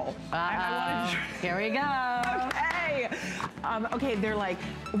drum roll. Here we go. Okay. Okay, they're like,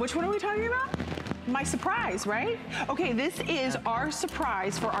 which one are we talking about? My surprise, right? Okay, this is our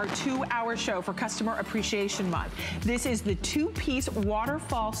surprise for our 2-hour show for Customer Appreciation Month. This is the 2-piece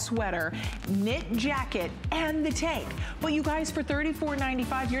waterfall sweater, knit jacket, and the tank. But you guys, for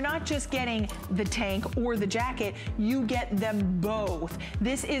 $34.95, you're not just getting the tank or the jacket, you get them both.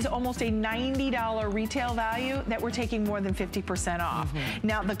 This is almost a $90 retail value that we're taking more than 50% off.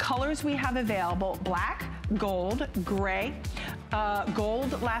 Now, the colors we have available, black, gold, gray,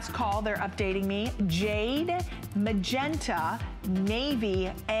 gold, last call, they're updating me, jade, magenta,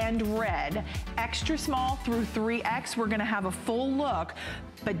 navy, and red. Extra small through 3X, we're gonna have a full look.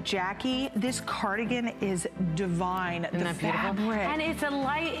 But Jackie, this cardigan is divine. Isn't that beautiful? And it's a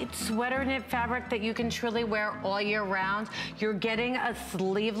light sweater knit fabric that you can truly wear all year round. You're getting a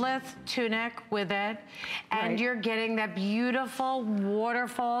sleeveless tunic with it, and you're getting that beautiful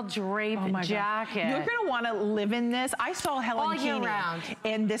waterfall drape jacket. You're gonna wanna live in this. I saw Helen Keeney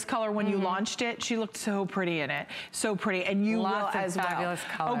in this color when you launched it. She looked so pretty in it. So pretty, and you will as well. Fabulous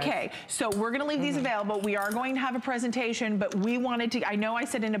colors. Okay, so we're gonna leave these available. We are going to have a presentation, but we wanted to, I know I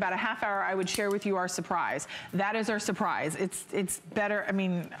said in about a half hour I would share with you our surprise. That is our surprise. It's better, I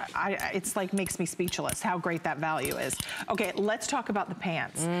mean, it's like makes me speechless how great that value is. Okay, let's talk about the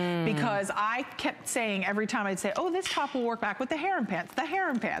pants. Because I kept saying every time I'd say, oh, this top will work back with the harem pants, the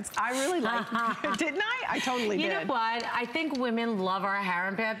harem pants. I really liked it, didn't I? I totally did. You know what? I think women love our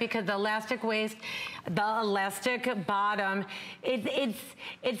harem pant because the elastic waist, the elastic bottom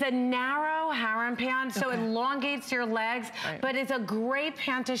It's a narrow harem pant, so it elongates your legs, but it's a great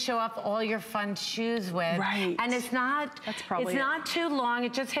pant to show off all your fun shoes with. Right. And it's not too long.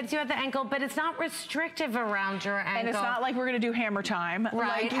 It just hits you at the ankle, but it's not restrictive around your ankle. And it's not like we're gonna do hammer time.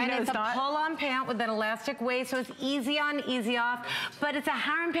 Right, like, and it's a pull-on pant with an elastic waist, so it's easy on, easy off. But it's a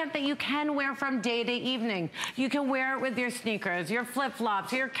harem pant that you can wear from day to evening. You can wear it with your sneakers, your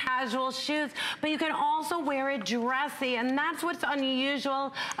flip-flops, your casual shoes, but you can also wear it dressy, and that's what's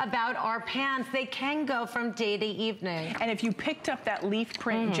unusual about our pants. They can go from day to evening. And if you picked up that leaf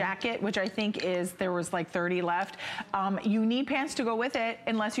print jacket, which I think there was like 30 left, you need pants to go with it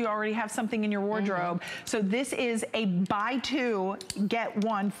unless you already have something in your wardrobe. So this is a buy two, get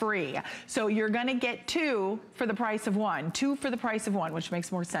one free. So you're gonna get two for the price of one. Two for the price of one, which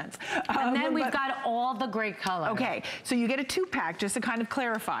makes more sense. And then we've got all the great colors. Okay, so you get a 2-pack, just to kind of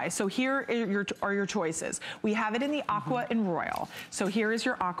clarify. So here are your choices. We have it in the aqua and royal. So here is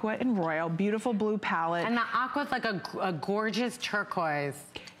your aqua and royal, beautiful blue palette. And the aqua's like a gorgeous turquoise.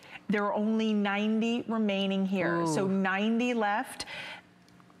 There are only 90 remaining here. Ooh. So 90 left.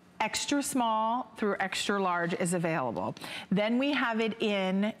 Extra small through extra large is available. Then we have it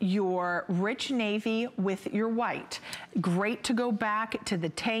in your rich navy with your white. Great to go back to the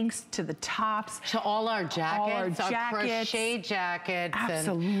tanks, to the tops. To all our jackets, our crochet jackets.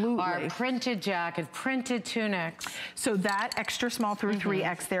 Absolutely. And our printed jackets, printed tunics. So that extra small through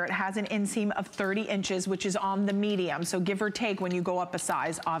 3X there, it has an inseam of 30 inches, which is on the medium. So give or take when you go up a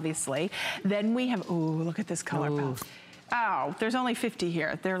size, obviously. Then we have, ooh, look at this color palette. Oh, there's only 50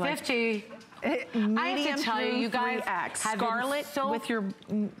 here. They're like 50. Medium I have to tell you guys, 3X. Scarlet with your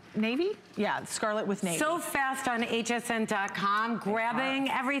navy? Yeah, scarlet with navy. So fast on hsn.com,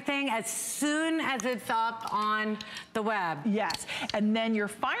 grabbing everything as soon as it's up on the web. Yes, and then your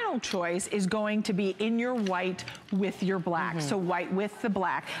final choice is going to be in your white with your black. So white with the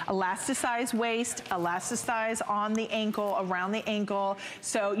black. Elasticized waist, elasticized on the ankle, around the ankle.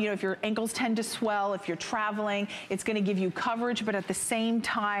 So, you know, if your ankles tend to swell, if you're traveling, it's gonna give you coverage, but at the same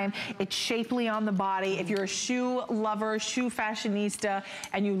time, it's shapely on the body. If you're a shoe lover, shoe fashionista,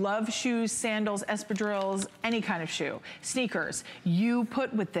 and you love shoes, sandals, espadrilles, any kind of shoe, sneakers, you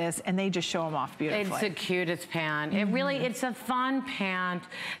put with this and they just show them off beautifully. It's the cutest pant. It really, it's a fun pant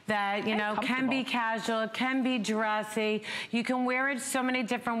that, you know, can be casual, can be dressy. You can wear it so many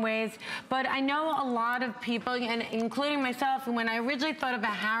different ways. But I know a lot of people, and including myself, when I originally thought of a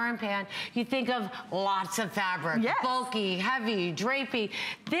harem pant, you think of lots of fabric, bulky, heavy, drapey.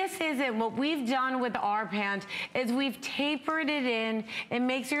 This isn't. What we've done with our pant is we've tapered it in. It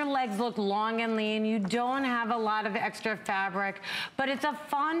makes your legs look long and lean. You don't have a lot of extra fabric, but it's a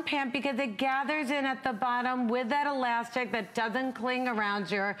fun pant because it gathers in at the bottom with that elastic that doesn't cling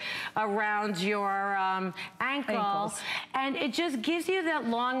around your ankles. And it just gives you that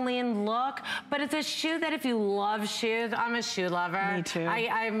long, lean look, but it's a shoe that if you love shoes, I'm a shoe lover. Me too.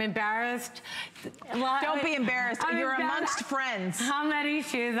 I'm embarrassed. Don't be embarrassed. You're amongst friends. How many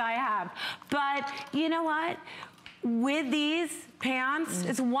shoes I have. But you know what? With these pants,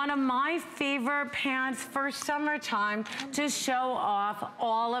 it's one of my favorite pants for summertime to show off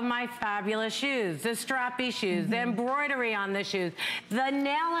all of my fabulous shoes, the strappy shoes, the embroidery on the shoes, the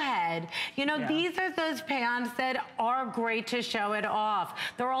nail head. You know, these are those pants that are great to show it off.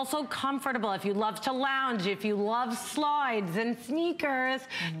 They're also comfortable if you love to lounge, if you love slides and sneakers.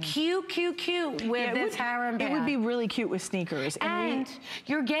 Cute, cute, cute with this harem pant. It would be really cute with sneakers. And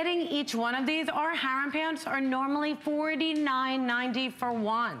you're getting each one of these. Our harem pants are normally $49.90 for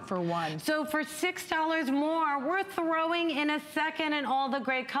one. So for $6 more, we're throwing in a second in all the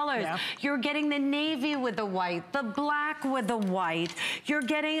great colors. You're getting the navy with the white, the black with the white. You're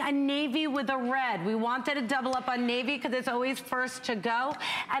getting a navy with a red. We wanted to double up on navy because it's always first to go.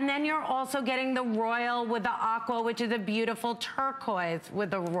 And then you're also getting the royal with the aqua, which is a beautiful turquoise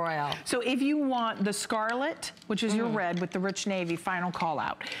with the royal. So if you want the scarlet, which is your red with the rich navy, final call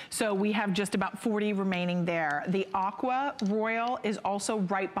out. So we have just about 40 remaining there. The aqua royal is also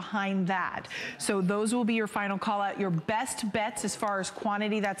right behind that. So those will be your final call out. Your best bets as far as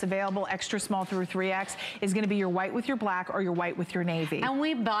quantity that's available, extra small through 3X, is gonna be your white with your black or your white with your navy. And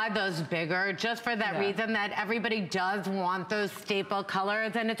we buy those bigger just for that reason that everybody does want those staple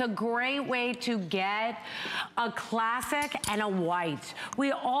colors, and it's a great way to get a classic and a white.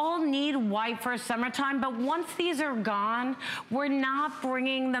 We all need white for summertime, but once these are gone, we're not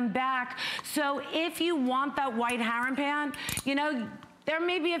bringing them back. So if you want that white harem pant, you know, There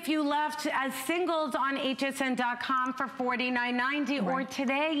may be a few left as singles on hsn.com for $49.90, or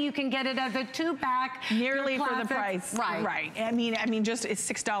today you can get it as a 2-pack. Nearly for the price. Right. I mean, just it's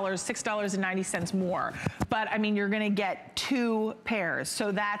 $6.90 more. But I mean, you're gonna get 2 pairs,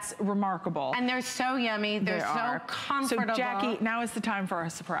 so that's remarkable. And they're so yummy. They're so comfortable. So Jackie, now is the time for a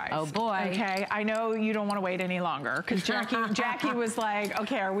surprise. Oh boy. Okay, I know you don't want to wait any longer because Jackie was like,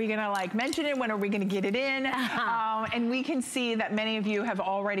 okay, are we gonna like mention it? When are we gonna get it in? And we can see that many of you have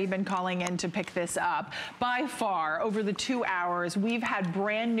already been calling in to pick this up. By far, over the 2 hours, we've had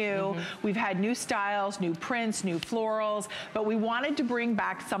brand new, we've had new styles, new prints, new florals, but we wanted to bring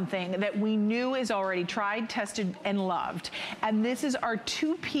back something that we knew is already tried, tested, and loved. And this is our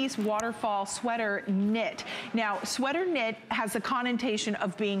 2-piece waterfall sweater knit. Now, sweater knit has a connotation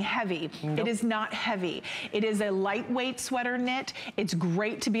of being heavy. It is not heavy. It is a lightweight sweater knit. It's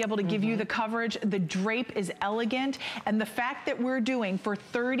great to be able to give you the coverage. The drape is elegant, and the fact that we're doing for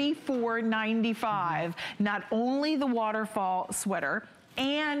 $34.95, not only the waterfall sweater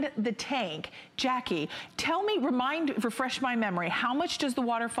and the tank. Jackie, tell me, refresh my memory, how much does the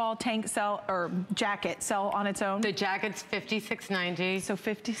waterfall tank sell, or jacket sell on its own? The jacket's $56.90. So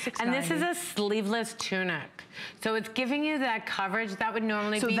 $56.90. And this is a sleeveless tunic. So it's giving you that coverage that would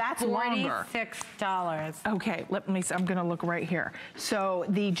normally be $46. Okay, let me see, I'm gonna look right here. So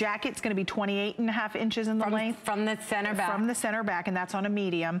the jacket's gonna be 28.5 inches in the length. From the center back. From the center back, and that's on a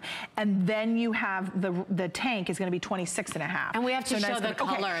medium. And then you have the tank is gonna be 26.5. And we have to show the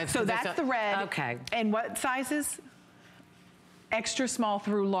colors. Okay, so that's the red. Okay. And what sizes? Extra small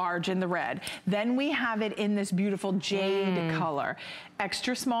through large in the red. Then we have it in this beautiful jade color.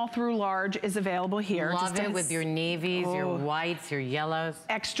 Extra small through large is available here. Love it with your navies, your whites, your yellows.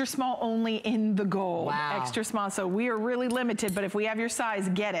 Extra small only in the gold. Wow. Extra small, so we are really limited, but if we have your size,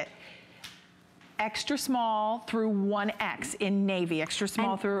 get it. Extra small through 1X in navy, extra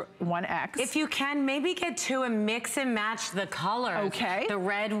small through 1X. If you can, maybe get 2 and mix and match the colors. Okay. The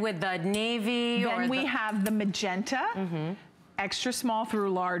red with the navy. Then we have the magenta, extra small through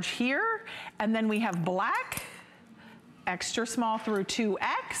large here, and then we have black, extra small through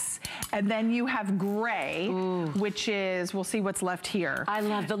 2X, and then you have gray, which is, we'll see what's left here. I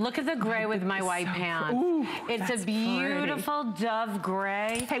love the look of the gray with my white pants. It's a beautiful dove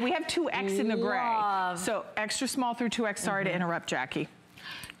gray. Hey, we have 2X in the gray. So extra small through 2X, sorry to interrupt, Jackie.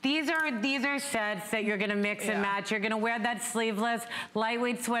 These are sets that you're gonna mix and match. You're gonna wear that sleeveless,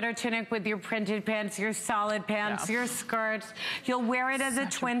 lightweight sweater tunic with your printed pants, your solid pants, your skirts. You'll wear it as a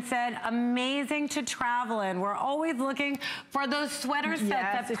twin set. Amazing to travel in. We're always looking for those sweater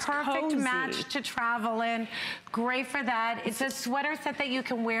sets, that perfect match to travel in. Great for that. It's a sweater set that you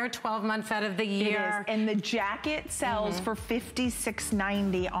can wear 12 months out of the year. It is, and the jacket sells for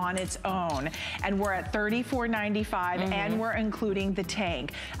 $56.90 on its own. And we're at $34.95, and we're including the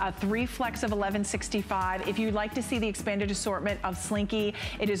tank. 3 flex of $11.65. If you'd like to see the expanded assortment of Slinky,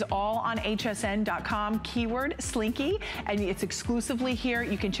 it is all on hsn.com, keyword Slinky, and it's exclusively here.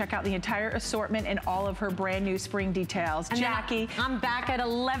 You can check out the entire assortment and all of her brand new spring details. And Jackie. I'm back at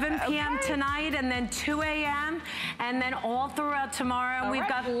 11 p.m. tonight, and then 2 a.m., and then all throughout tomorrow. We've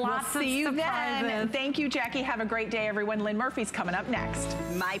got lots of surprises. Then. Thank you, Jackie. Have a great day, everyone. Lynn Murphy's coming up next.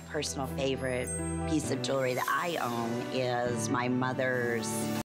 My personal favorite piece of jewelry that I own is my mother's